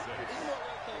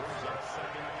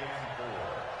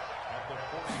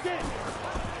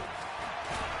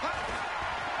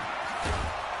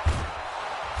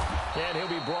 And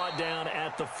he'll be brought down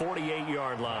at the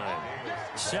 48-yard line.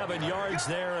 7 yards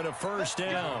there and a first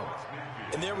down.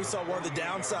 And there we saw one of the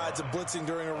downsides of blitzing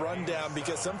during a rundown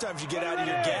because sometimes you get out of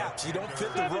your gaps. You don't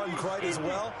fit the run quite as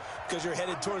well because you're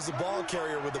headed towards the ball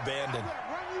carrier with abandon.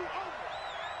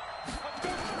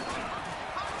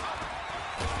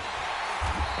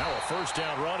 Now a first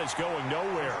down run is going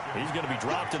nowhere. He's going to be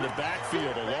dropped in the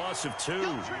backfield, a loss of 2.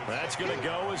 That's going to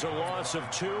go as a loss of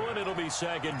 2, and it'll be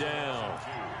 2nd down.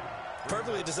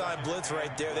 Perfectly designed blitz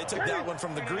right there. They took that one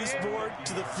from the grease board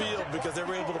to the field because they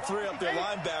were able to free up their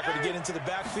linebacker to get into the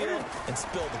backfield and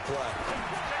spill the play.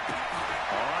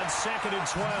 On 2nd and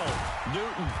 12,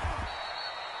 Newton.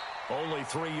 Only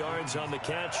 3 yards on the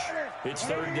catch. It's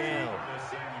 3rd down.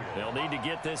 They'll need to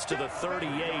get this to the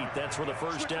 38. That's where the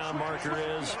first down marker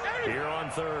is here on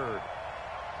 3rd.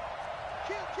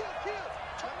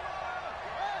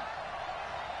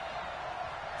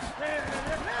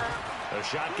 A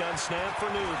shotgun snap for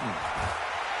Newton.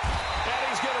 And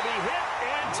he's going to be hit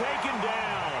and taken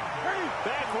down.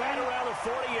 Back right around the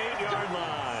 48-yard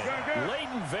line.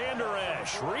 Leighton Vander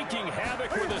Esch wreaking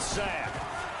havoc with a sack.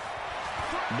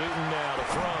 Newton now to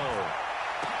throw.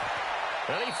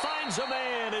 And he finds a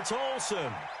man. It's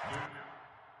Olsen.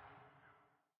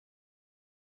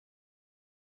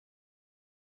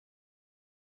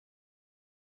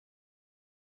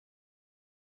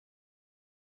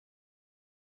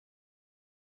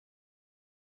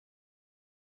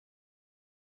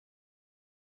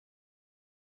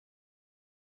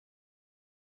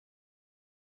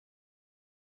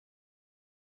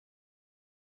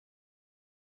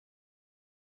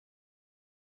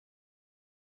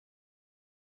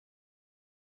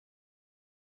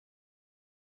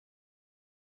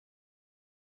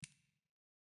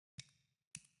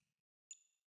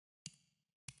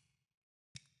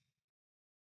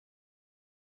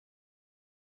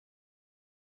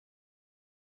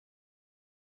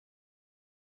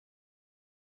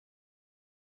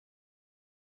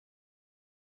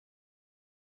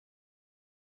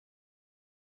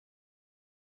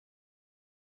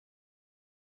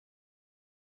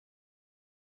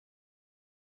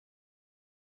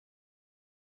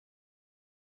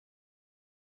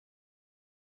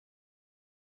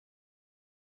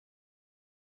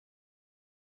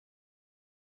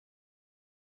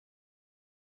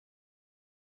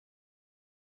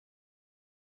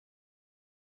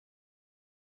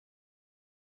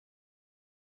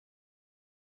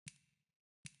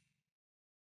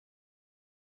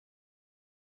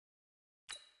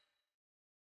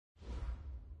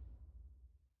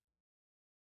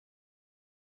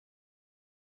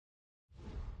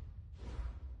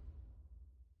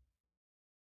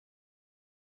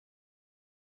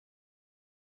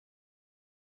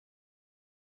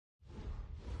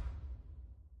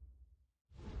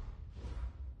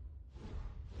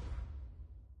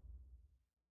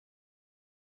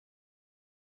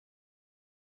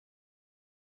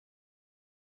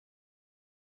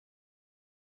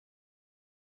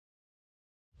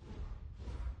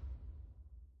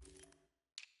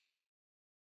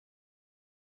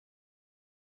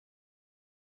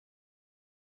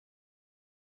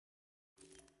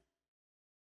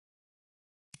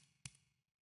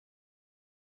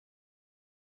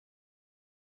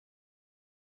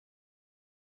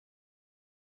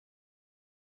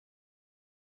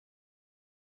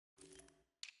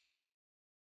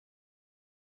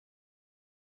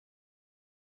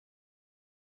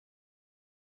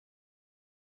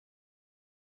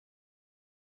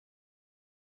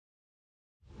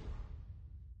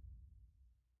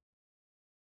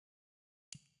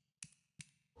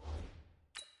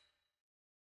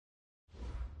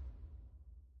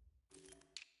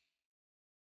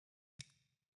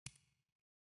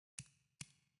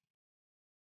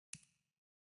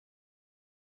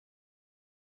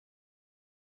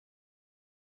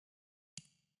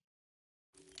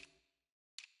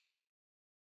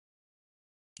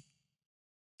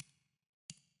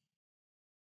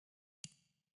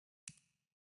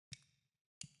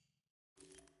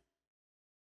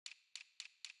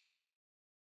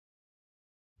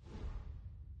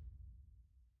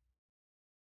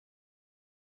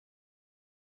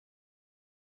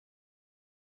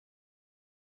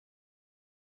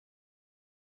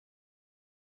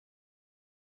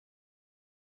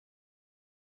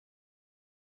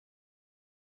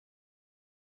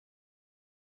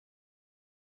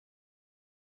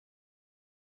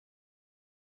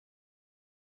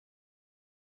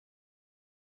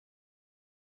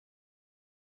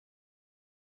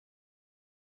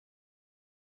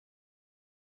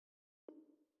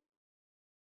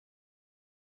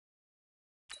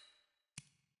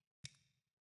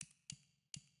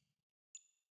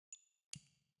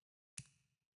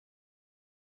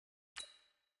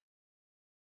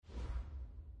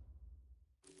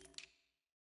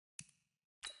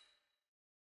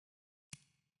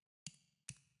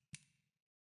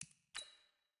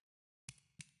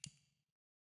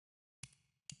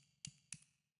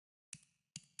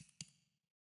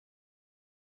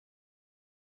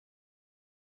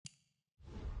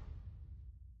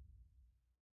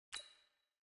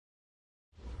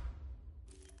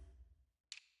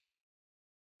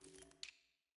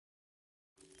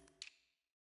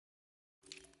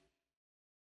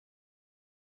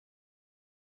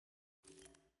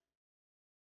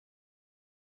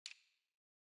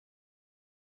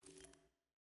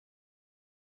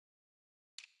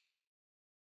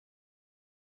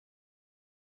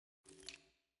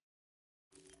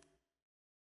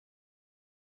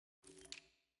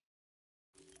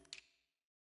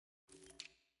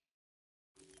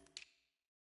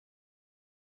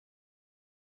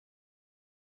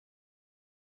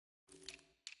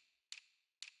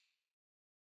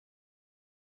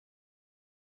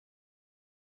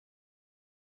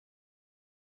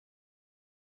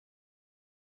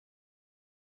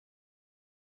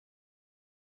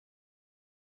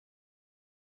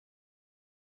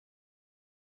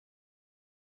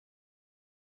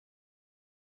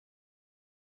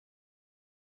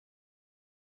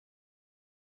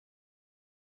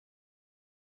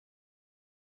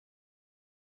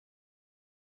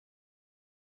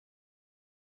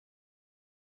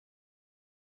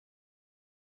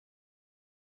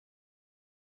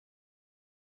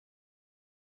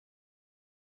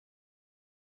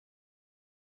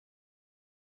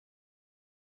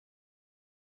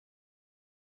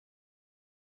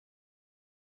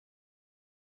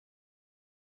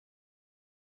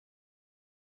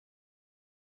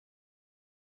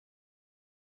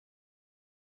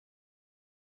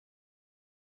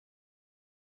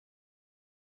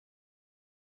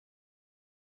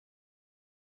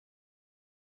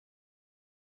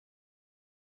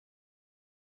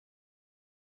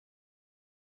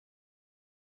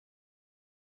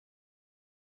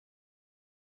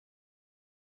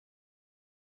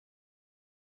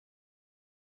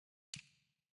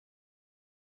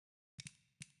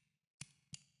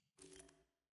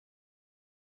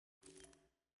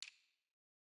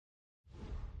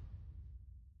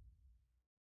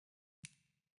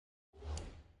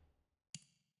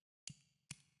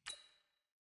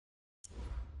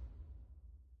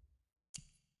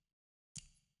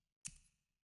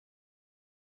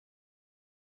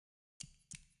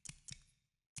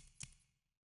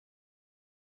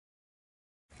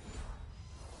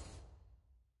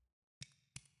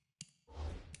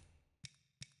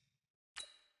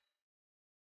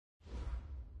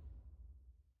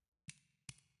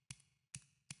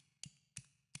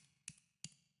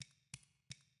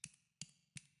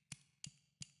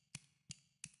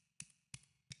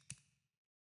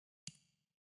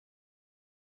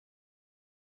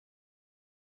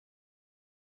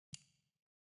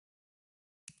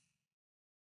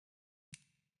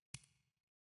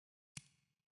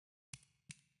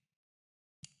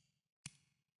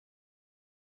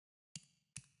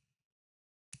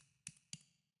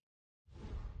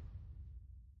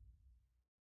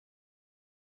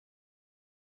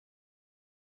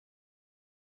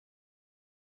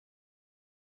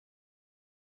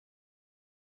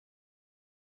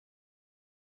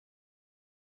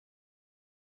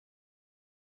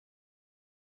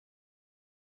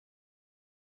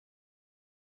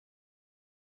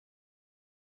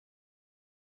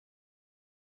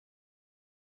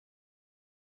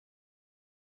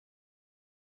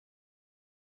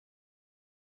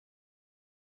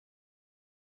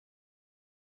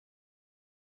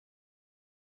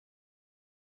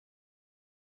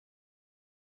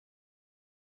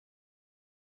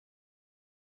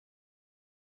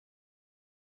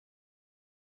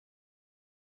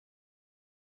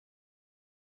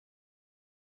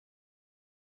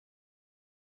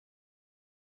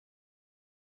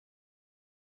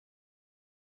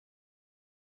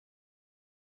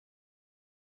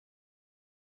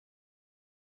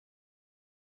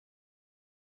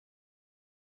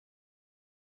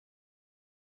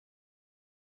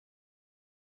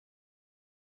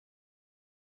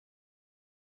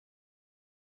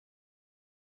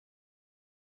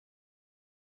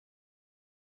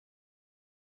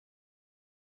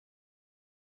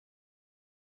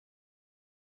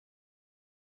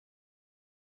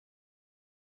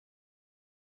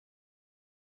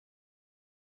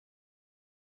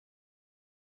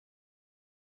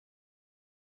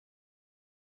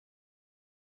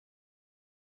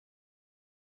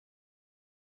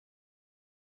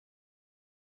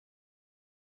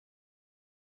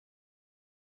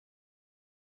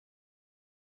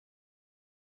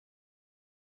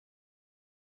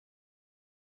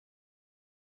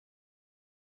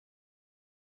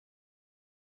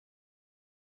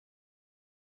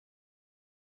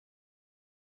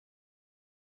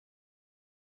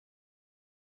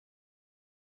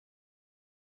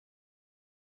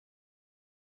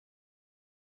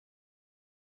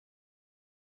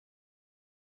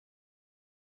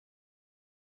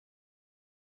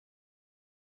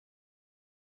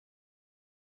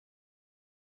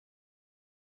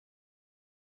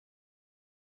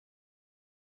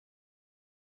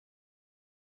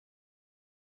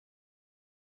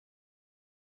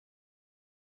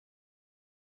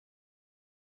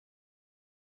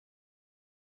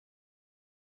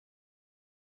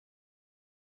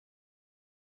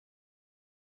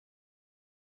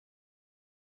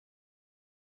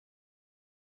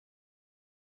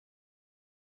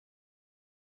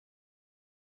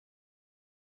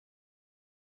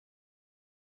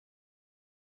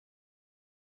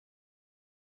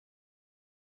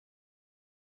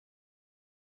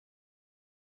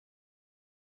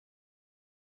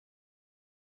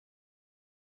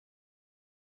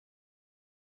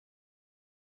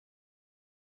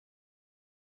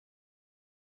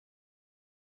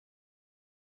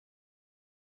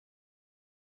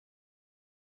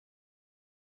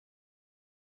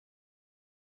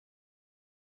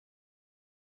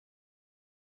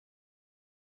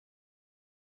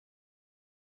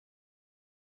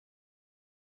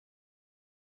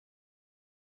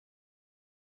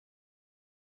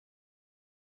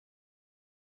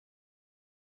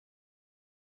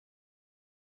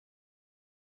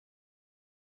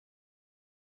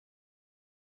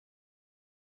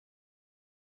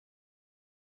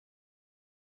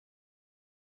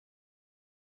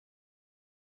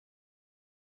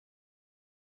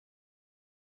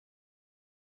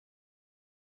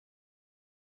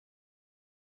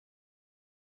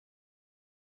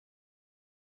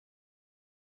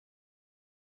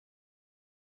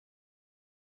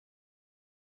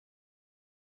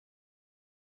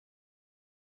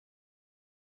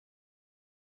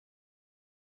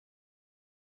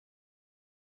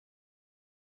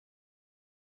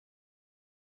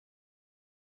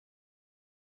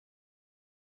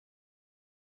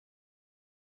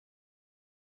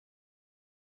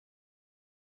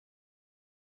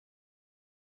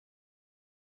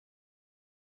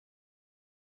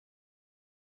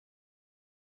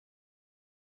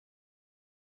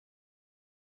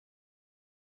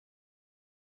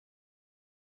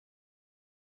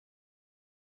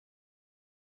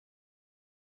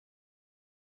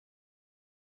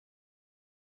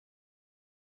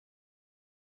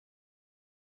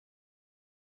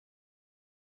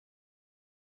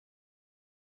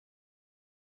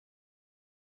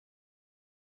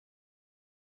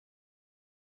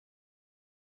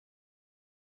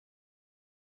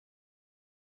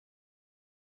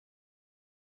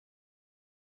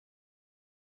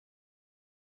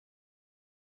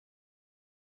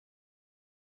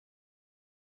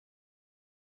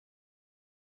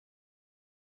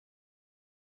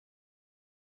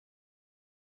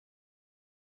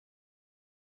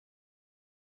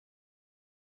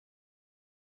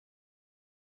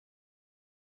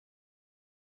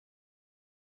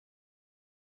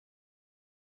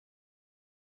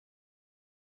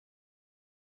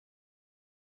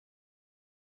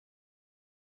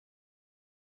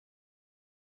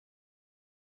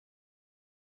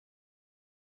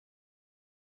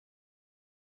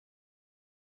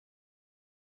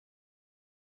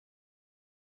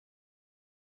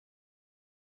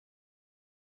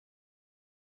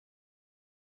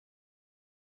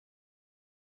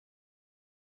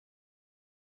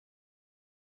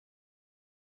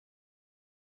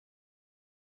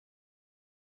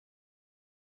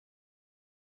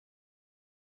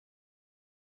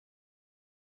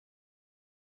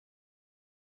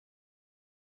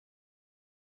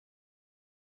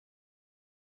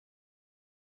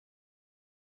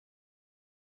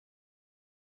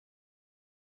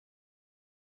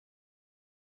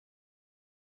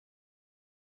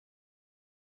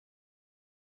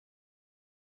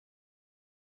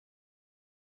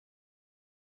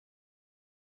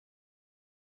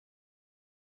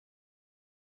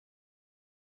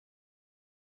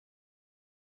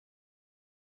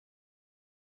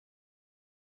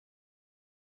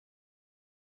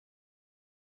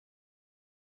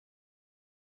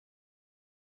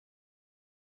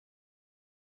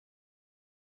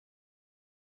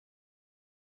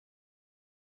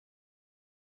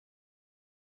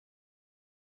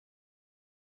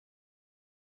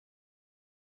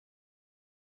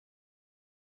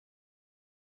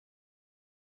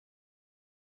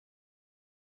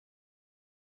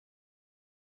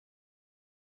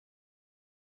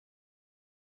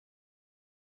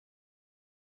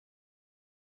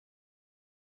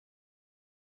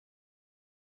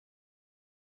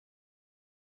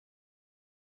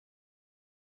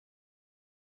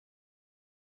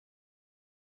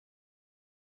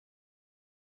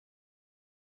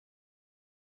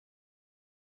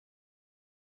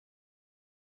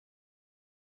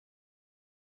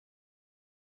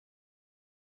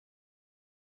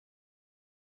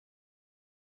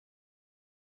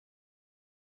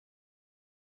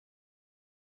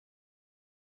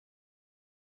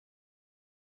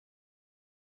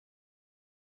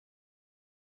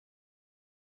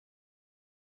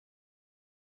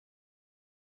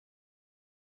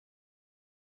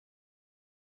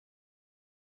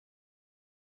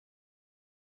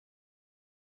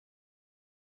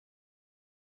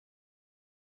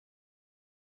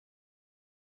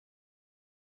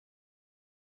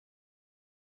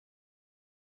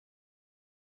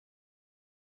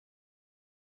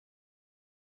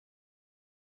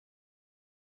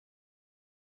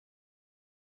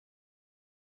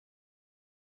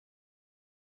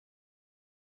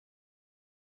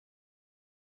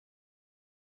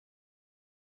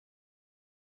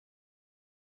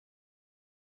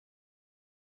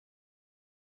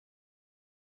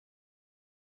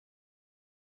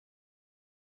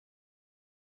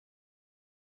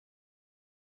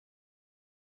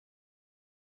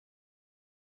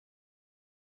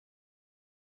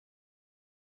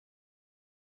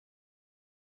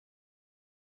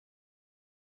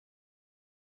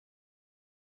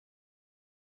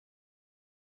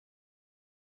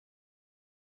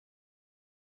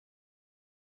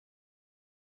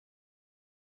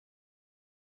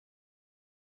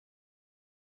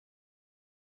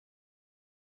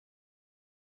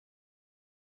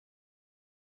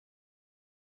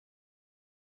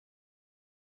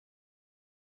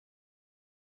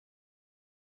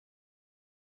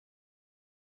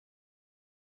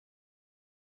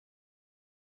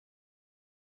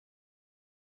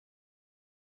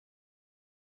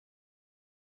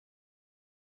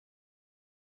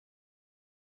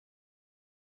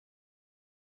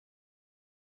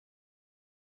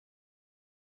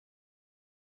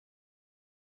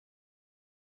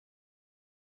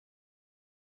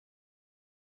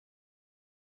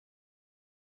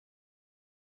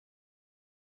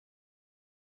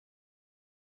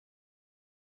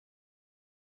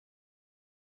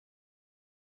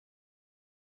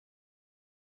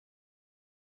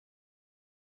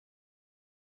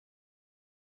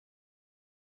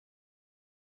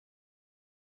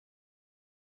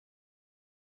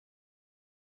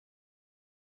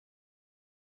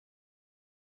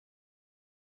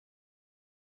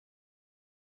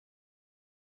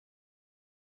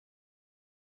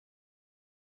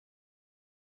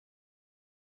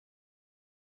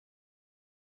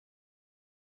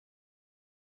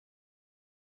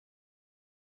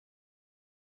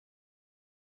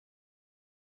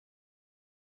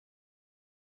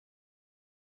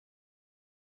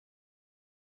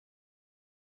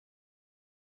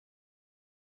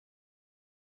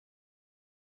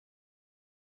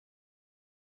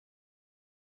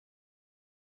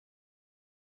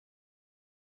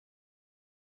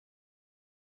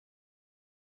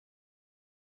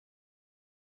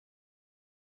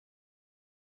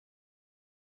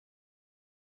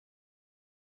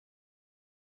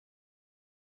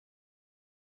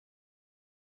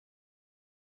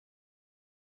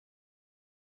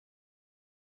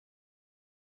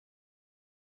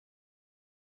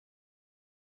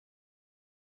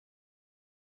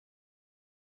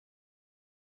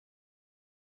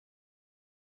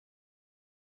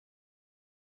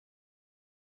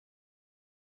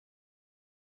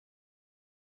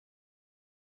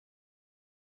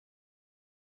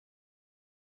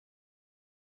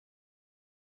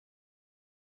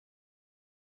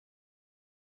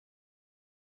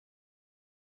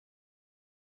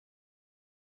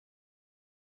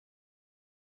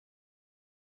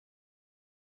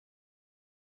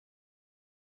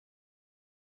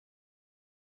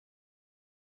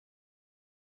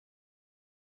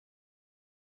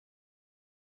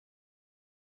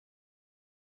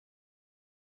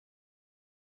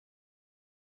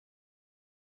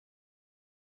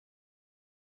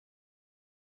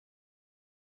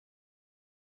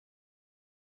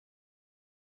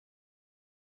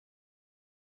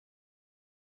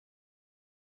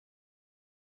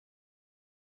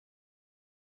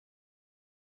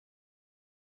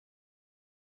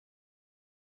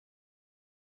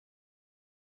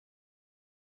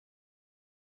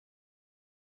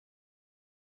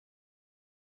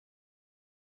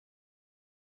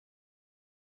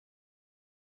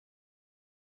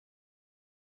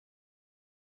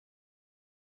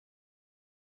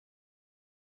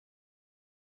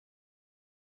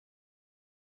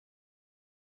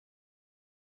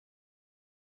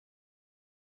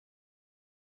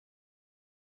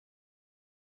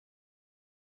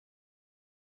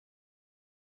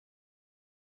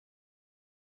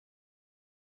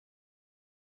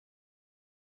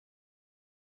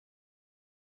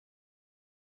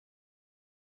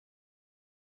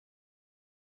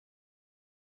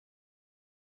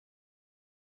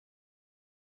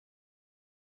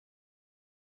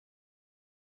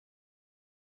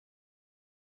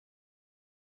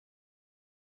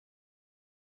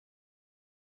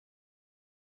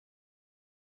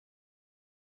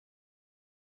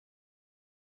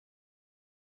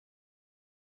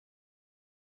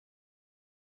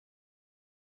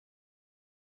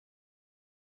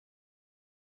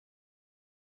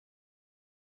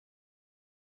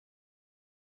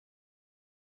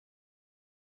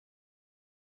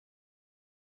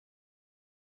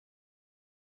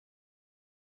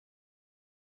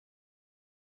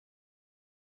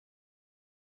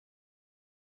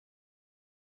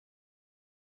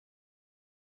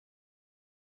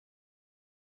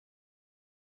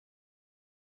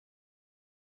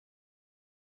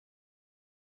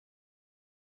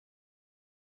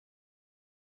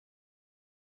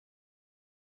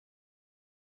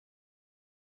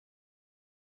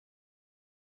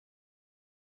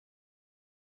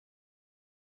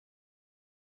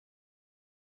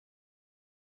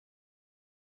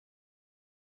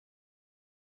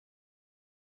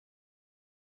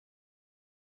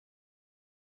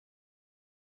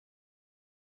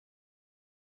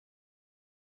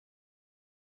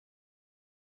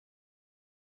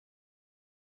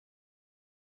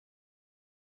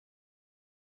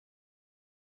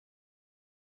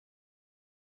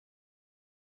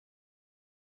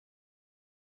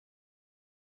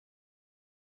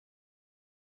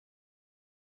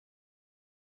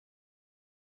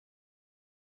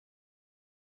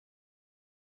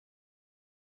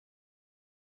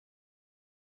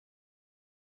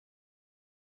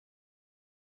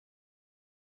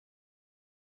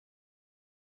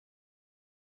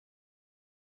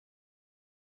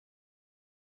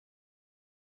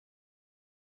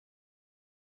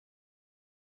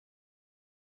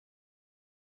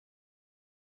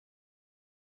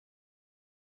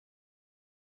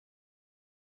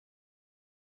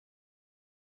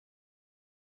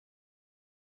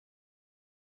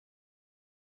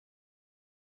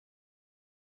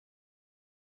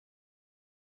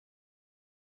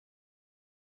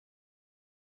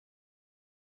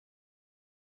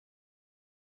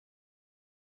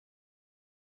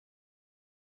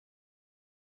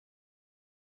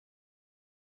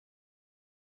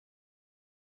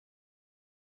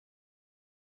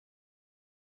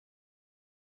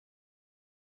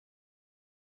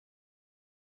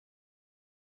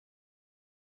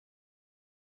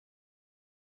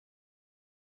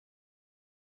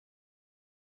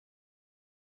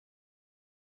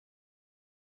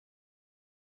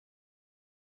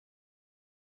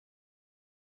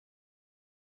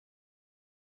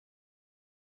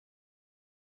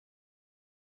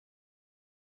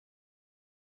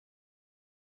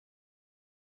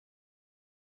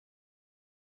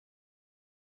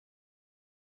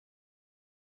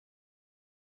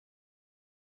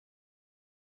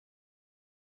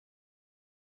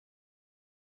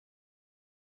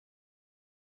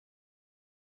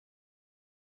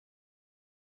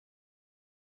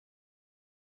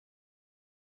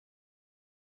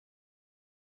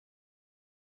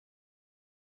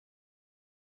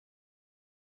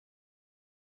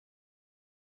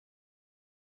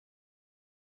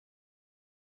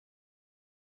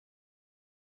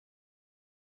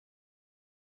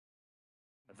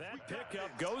 That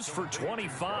pickup goes for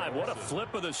 25. What a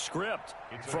flip of the script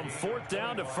from 4th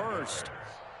down to 1st.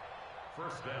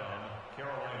 First down,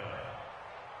 Carolina.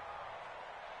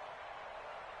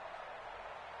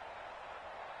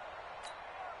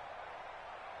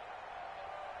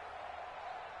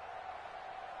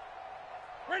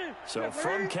 So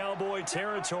from Cowboy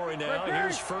territory now,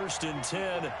 here's 1st and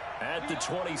 10 at the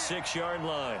 26-yard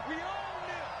line.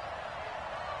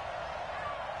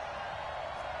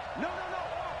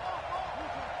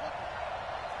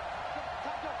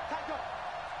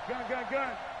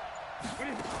 Gun.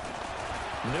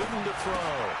 Newton to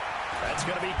throw. That's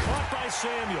going to be caught by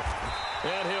Samuel.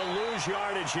 And he'll lose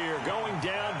yardage here, going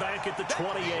down back at the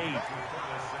 28.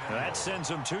 That sends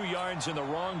him 2 yards in the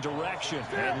wrong direction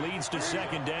and leads to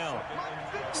 2nd down.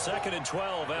 2nd and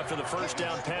 12 after the first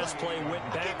down pass play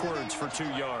went backwards for 2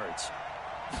 yards.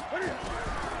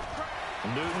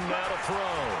 Newton now to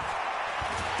throw.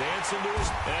 Dancing to his,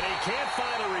 and he can't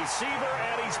find a receiver,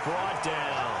 and he's brought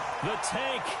down. The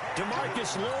tank,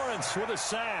 DeMarcus Lawrence with a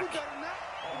sack.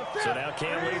 So now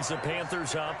Cam leads the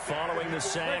Panthers up following the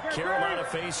sack. Carolina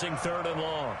facing 3rd and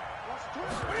long.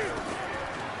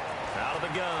 Out of the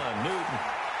gun, Newton.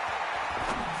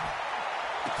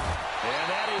 And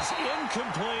that is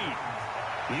incomplete.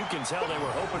 You can tell they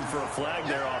were hoping for a flag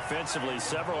there offensively.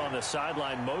 Several on the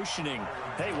sideline motioning,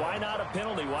 hey, why not a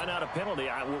penalty? Why not a penalty?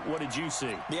 What did you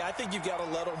see? Yeah, I think you've got to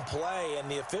let them play, and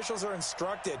the officials are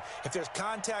instructed. If there's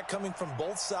contact coming from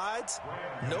both sides,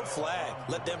 no flag.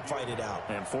 Let them fight it out.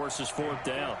 And forces 4th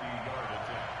down.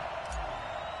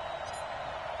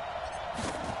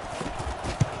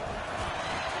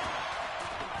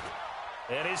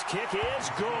 And his kick is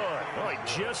good. Oh, he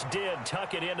just did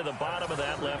tuck it into the bottom of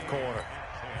that left corner.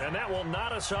 And that will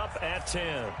knot us up at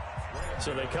 10.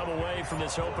 So they come away from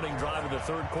this opening drive of the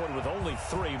 3rd quarter with only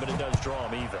 3, but it does draw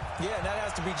them even. Yeah, and that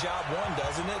has to be job 1,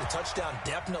 doesn't it? A touchdown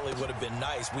definitely would have been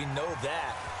nice. We know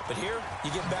that. But here,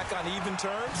 you get back on even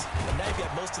terms, and now you've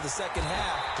got most of the second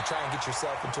half to try and get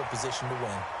yourself into a position to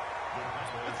win.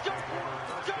 Let's go.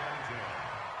 At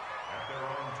their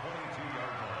own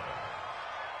 22-yard line.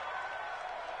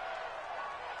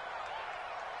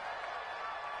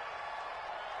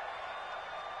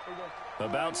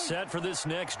 About set for this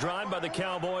next drive by the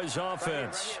Cowboys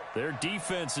offense. Their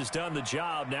defense has done the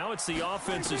job. Now it's the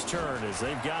offense's turn as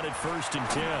they've got it 1st and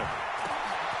 10. Now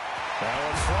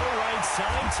a throw right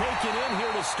side taken in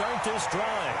here to start this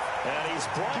drive. And he's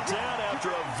brought down after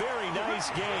a very nice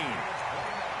gain.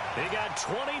 He got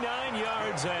 29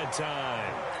 yards that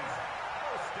time.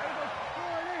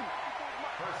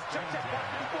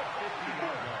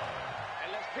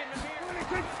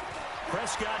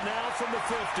 Prescott now from the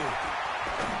 50.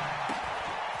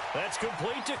 That's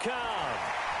complete to Cobb.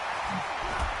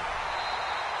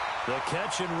 The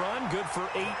catch and run, good for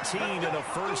 18 and a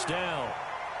 1st down.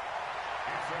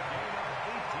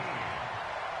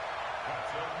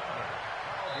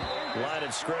 Line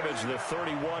of scrimmage, the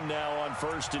 31 now on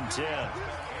 1st and 10.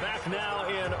 Back now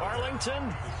in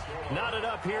Arlington. Knotted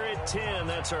up here at 10.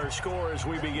 That's our score as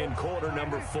we begin quarter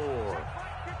number 4.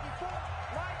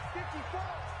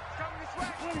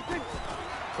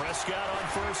 Prescott on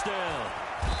 1st down.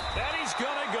 And he's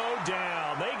going to go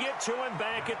down. They get to him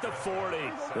back at the 40.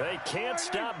 They can't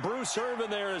stop Bruce Irvin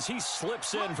there as he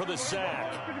slips in for the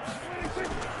sack.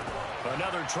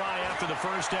 Another try after the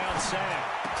 1st down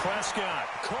sack. Prescott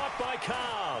caught by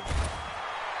Cobb.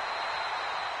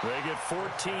 They get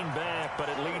 14 back, but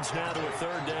it leads now to a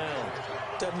 3rd down.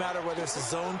 Doesn't matter whether it's a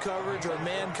zone coverage or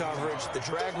man coverage. The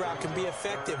drag route can be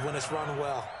effective when it's run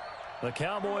well. The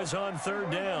Cowboys on 3rd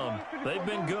down. They've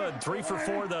been good, 3 for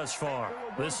 4 thus far.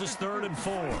 This is 3rd and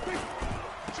 4. On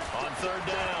 3rd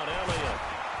down, Elliott.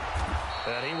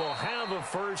 And he will have a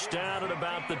 1st down at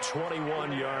about the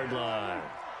 21-yard line.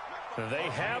 They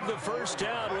have the 1st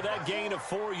down with that gain of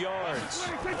 4 yards.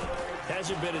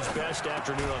 Hasn't been his best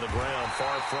afternoon on the ground,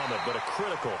 far from it, but a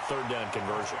critical 3rd down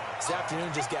conversion. This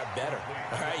afternoon just got better.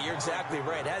 All right, you're exactly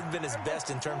right. Hasn't been his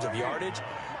best in terms of yardage,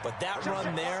 but that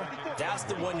run there, that's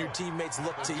the one your teammates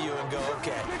look to you and go,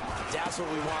 okay, that's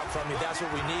what we want from you. That's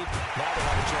what we need. Now they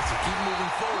have a chance to keep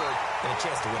moving forward and a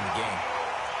chance to win the game.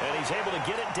 And he's able to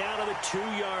get it down to the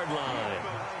 2-yard line.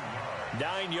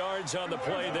 9 yards on the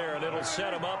play there, and it'll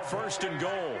set him up 1st and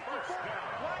goal.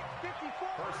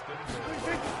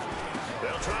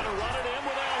 They'll try to run it in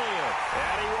with Elliott,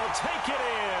 and he will take it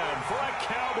in for a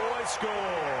Cowboy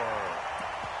score.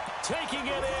 Taking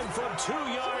it in from 2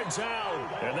 yards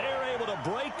out, and they're able to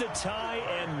break the tie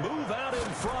and move out in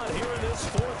front here in this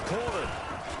 4th quarter.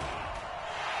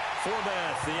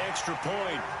 Forbath, the extra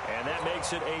point, and that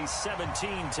makes it a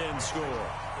 17-10 score.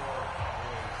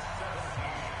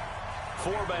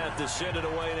 format to send it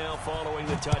away now following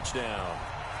the touchdown.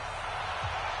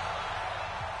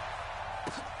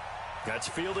 That's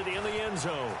fielded in the end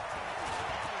zone.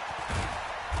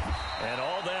 And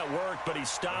all that worked, but he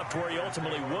stopped where he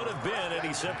ultimately would have been, and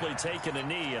he's simply taken a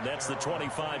knee, and that's the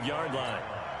 25-yard line.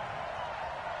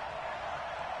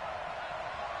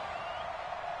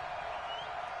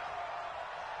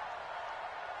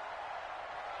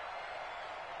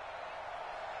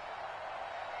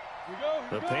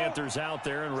 The Panthers out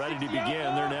there and ready to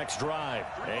begin their next drive.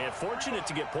 And fortunate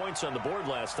to get points on the board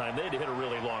last time. They had to hit a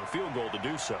really long field goal to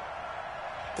do so.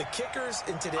 The kickers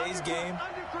in today's game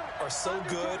are so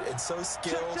good and so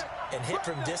skilled and hit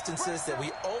from distances that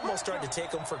we almost start to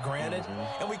take them for granted,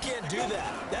 and we can't do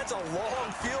that. That's a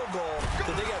long field goal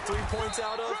that they got 3 points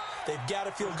out of. They've got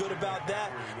to feel good about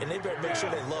that, and they better make sure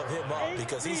they love him up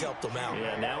because he's helped them out.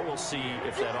 Yeah, now we'll see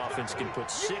if that offense can put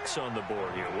 6 on the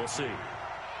board here. We'll see.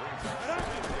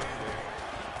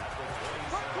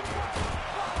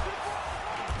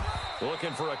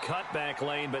 Looking for a cutback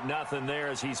lane, but nothing there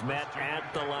as he's met at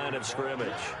the line of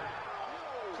scrimmage.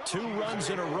 2 runs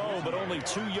in a row, but only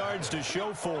 2 yards to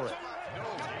show for it.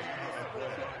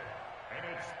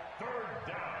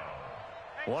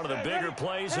 One of the bigger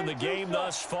plays in the game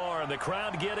thus far, and the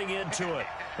crowd getting into it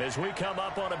as we come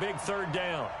up on a big 3rd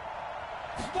down.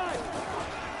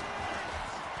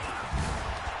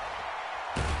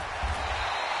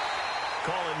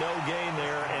 Call it no gain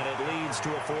there, and it leads to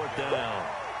a 4th down.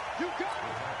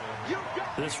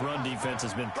 This run defense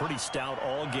has been pretty stout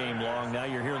all game long. Now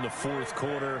you're here in the 4th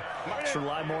quarter. Should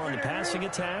rely more on the passing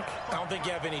attack? I don't think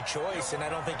you have any choice, and I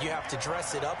don't think you have to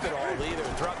dress it up at all either.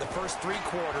 Throughout the first 3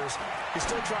 quarters, you're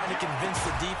still trying to convince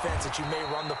the defense that you may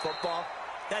run the football.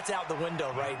 That's out the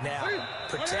window right now.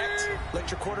 Protect,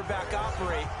 let your quarterback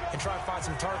operate, and try and find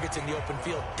some targets in the open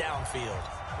field downfield.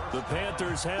 The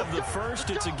Panthers have the first.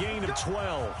 It's a gain of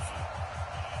 12.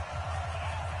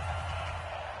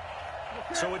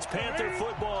 So it's Panther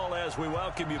football as we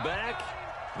welcome you back.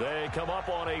 They come up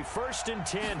on a 1st and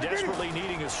 10, desperately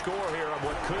needing a score here on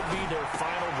what could be their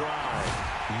final drive.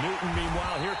 Newton,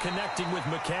 meanwhile, here connecting with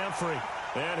McCaffrey.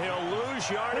 And he'll lose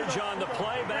yardage on the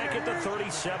play back at the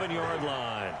 37-yard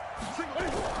line.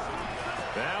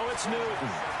 Now it's Newton.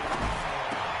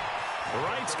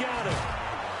 Wright's got it.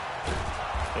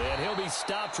 And he'll be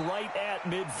stopped right at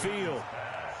midfield.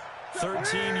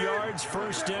 13 yards,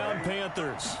 1st down,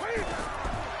 Panthers.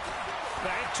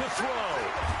 Back to throw.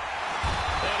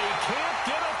 And he can't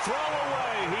get a throw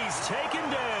away. He's taken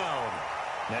down.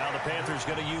 Now the Panthers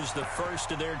going to use the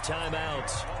first of their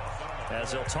timeouts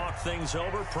as they'll talk things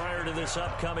over prior to this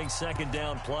upcoming 2nd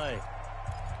down play.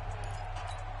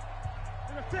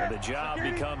 And the job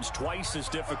becomes twice as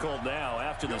difficult now.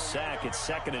 After the sack, it's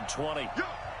 2nd and 20.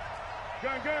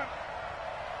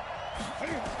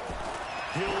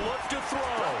 He'll look to throw.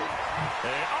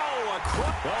 And,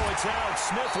 it's out.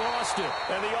 Smith lost it.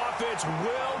 And the offense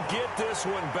will get this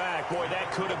one back. Boy,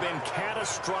 that could have been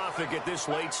catastrophic at this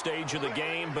late stage of the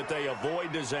game, but they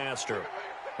avoid disaster.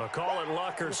 Call it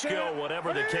luck or skill,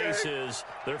 whatever the case is,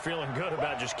 they're feeling good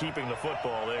about just keeping the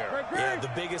football there. Yeah, the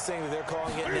biggest thing that they're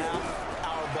calling it now,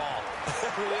 our ball.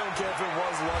 They don't care if it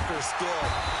was luck or skill.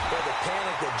 Or the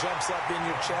panic that jumps up in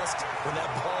your chest when that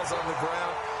ball's on the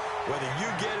ground. Whether you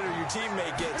get it or your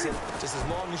teammate gets it, just as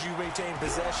long as you retain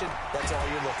possession, that's all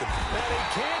you're looking for. And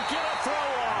he can't get a throw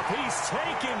off. He's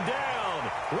taken down.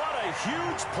 What a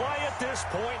huge play at this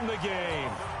point in the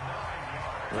game.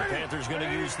 The Panthers going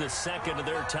to use the 2nd of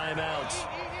their timeouts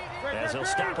as they'll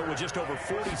stop it with just over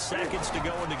 40 seconds to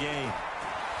go in the game.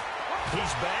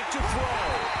 He's back to throw,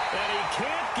 and he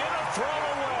can't get a throw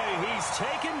away. He's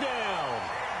taken down.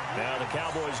 Now the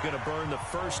Cowboys going to burn the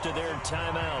first of their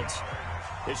timeouts.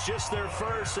 It's just their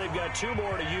first. They've got 2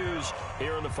 more to use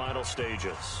here in the final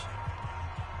stages.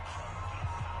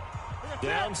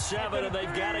 Down 7, and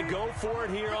they've got to go for it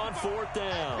here on 4th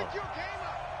down.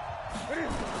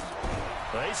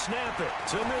 They snap it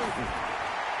to Newton.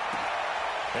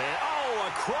 And, a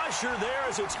crusher there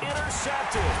as it's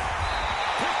intercepted.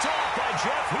 Picked off by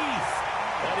Jeff Heath.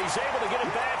 And he's able to get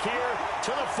it back here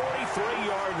to the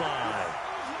 43-yard line.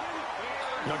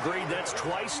 Agreed, that's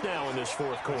twice now in this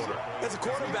 4th quarter. As a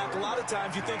quarterback, a lot of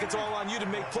times you think it's all on you to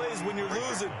make plays when you're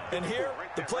losing. And here,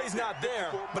 the play's not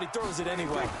there, but he throws it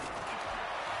anyway.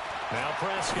 Now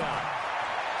Prescott.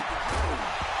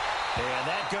 And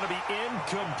that's going to be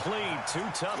incomplete. Too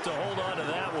tough to hold on to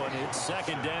that one. It's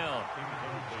 2nd down.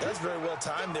 That's very well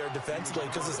timed there defensively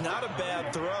because it's not a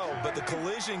bad throw, but the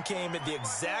collision came at the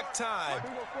exact time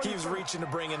he was reaching to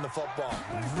bring in the football.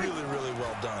 Really, really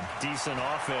well done. Decent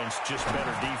offense, just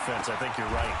better defense. I think you're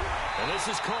right. And this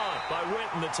is caught by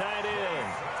Witten, the tight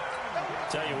end.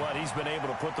 Tell you what, he's been able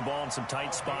to put the ball in some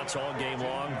tight spots all game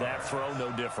long. That throw,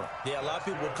 no different. Yeah, a lot of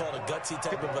people would call it a gutsy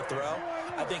type of a throw.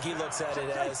 I think he looks at it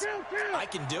as, I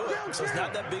can do it, so it's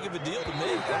not that big of a deal to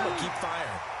me. I'm going to keep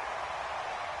firing.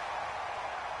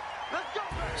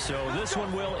 So this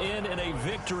one will end in a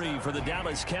victory for the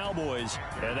Dallas Cowboys,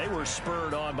 and they were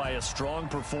spurred on by a strong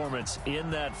performance in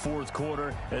that fourth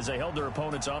quarter as they held their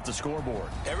opponents off the scoreboard.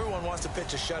 Everyone wants to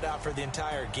pitch a shutout for the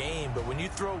entire game, but when you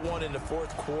throw one in the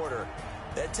fourth quarter,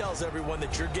 that tells everyone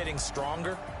that you're getting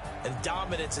stronger and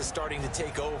dominance is starting to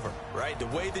take over, right? The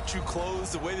way that you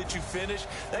close, the way that you finish,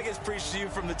 that gets preached to you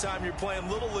from the time you're playing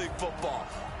Little League football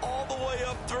all the way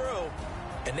up through.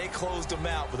 And they closed them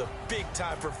out with a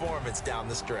big-time performance down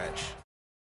the stretch.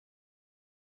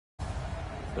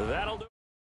 That'll do.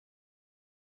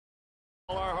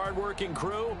 All our hardworking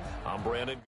crew, I'm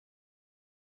Brandon.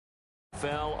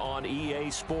 Fell on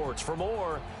EA Sports. For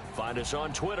more, find us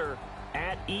on Twitter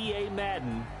at EA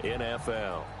Madden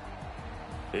NFL.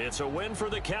 It's a win for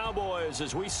the Cowboys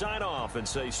as we sign off and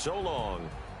say so long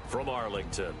from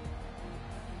Arlington.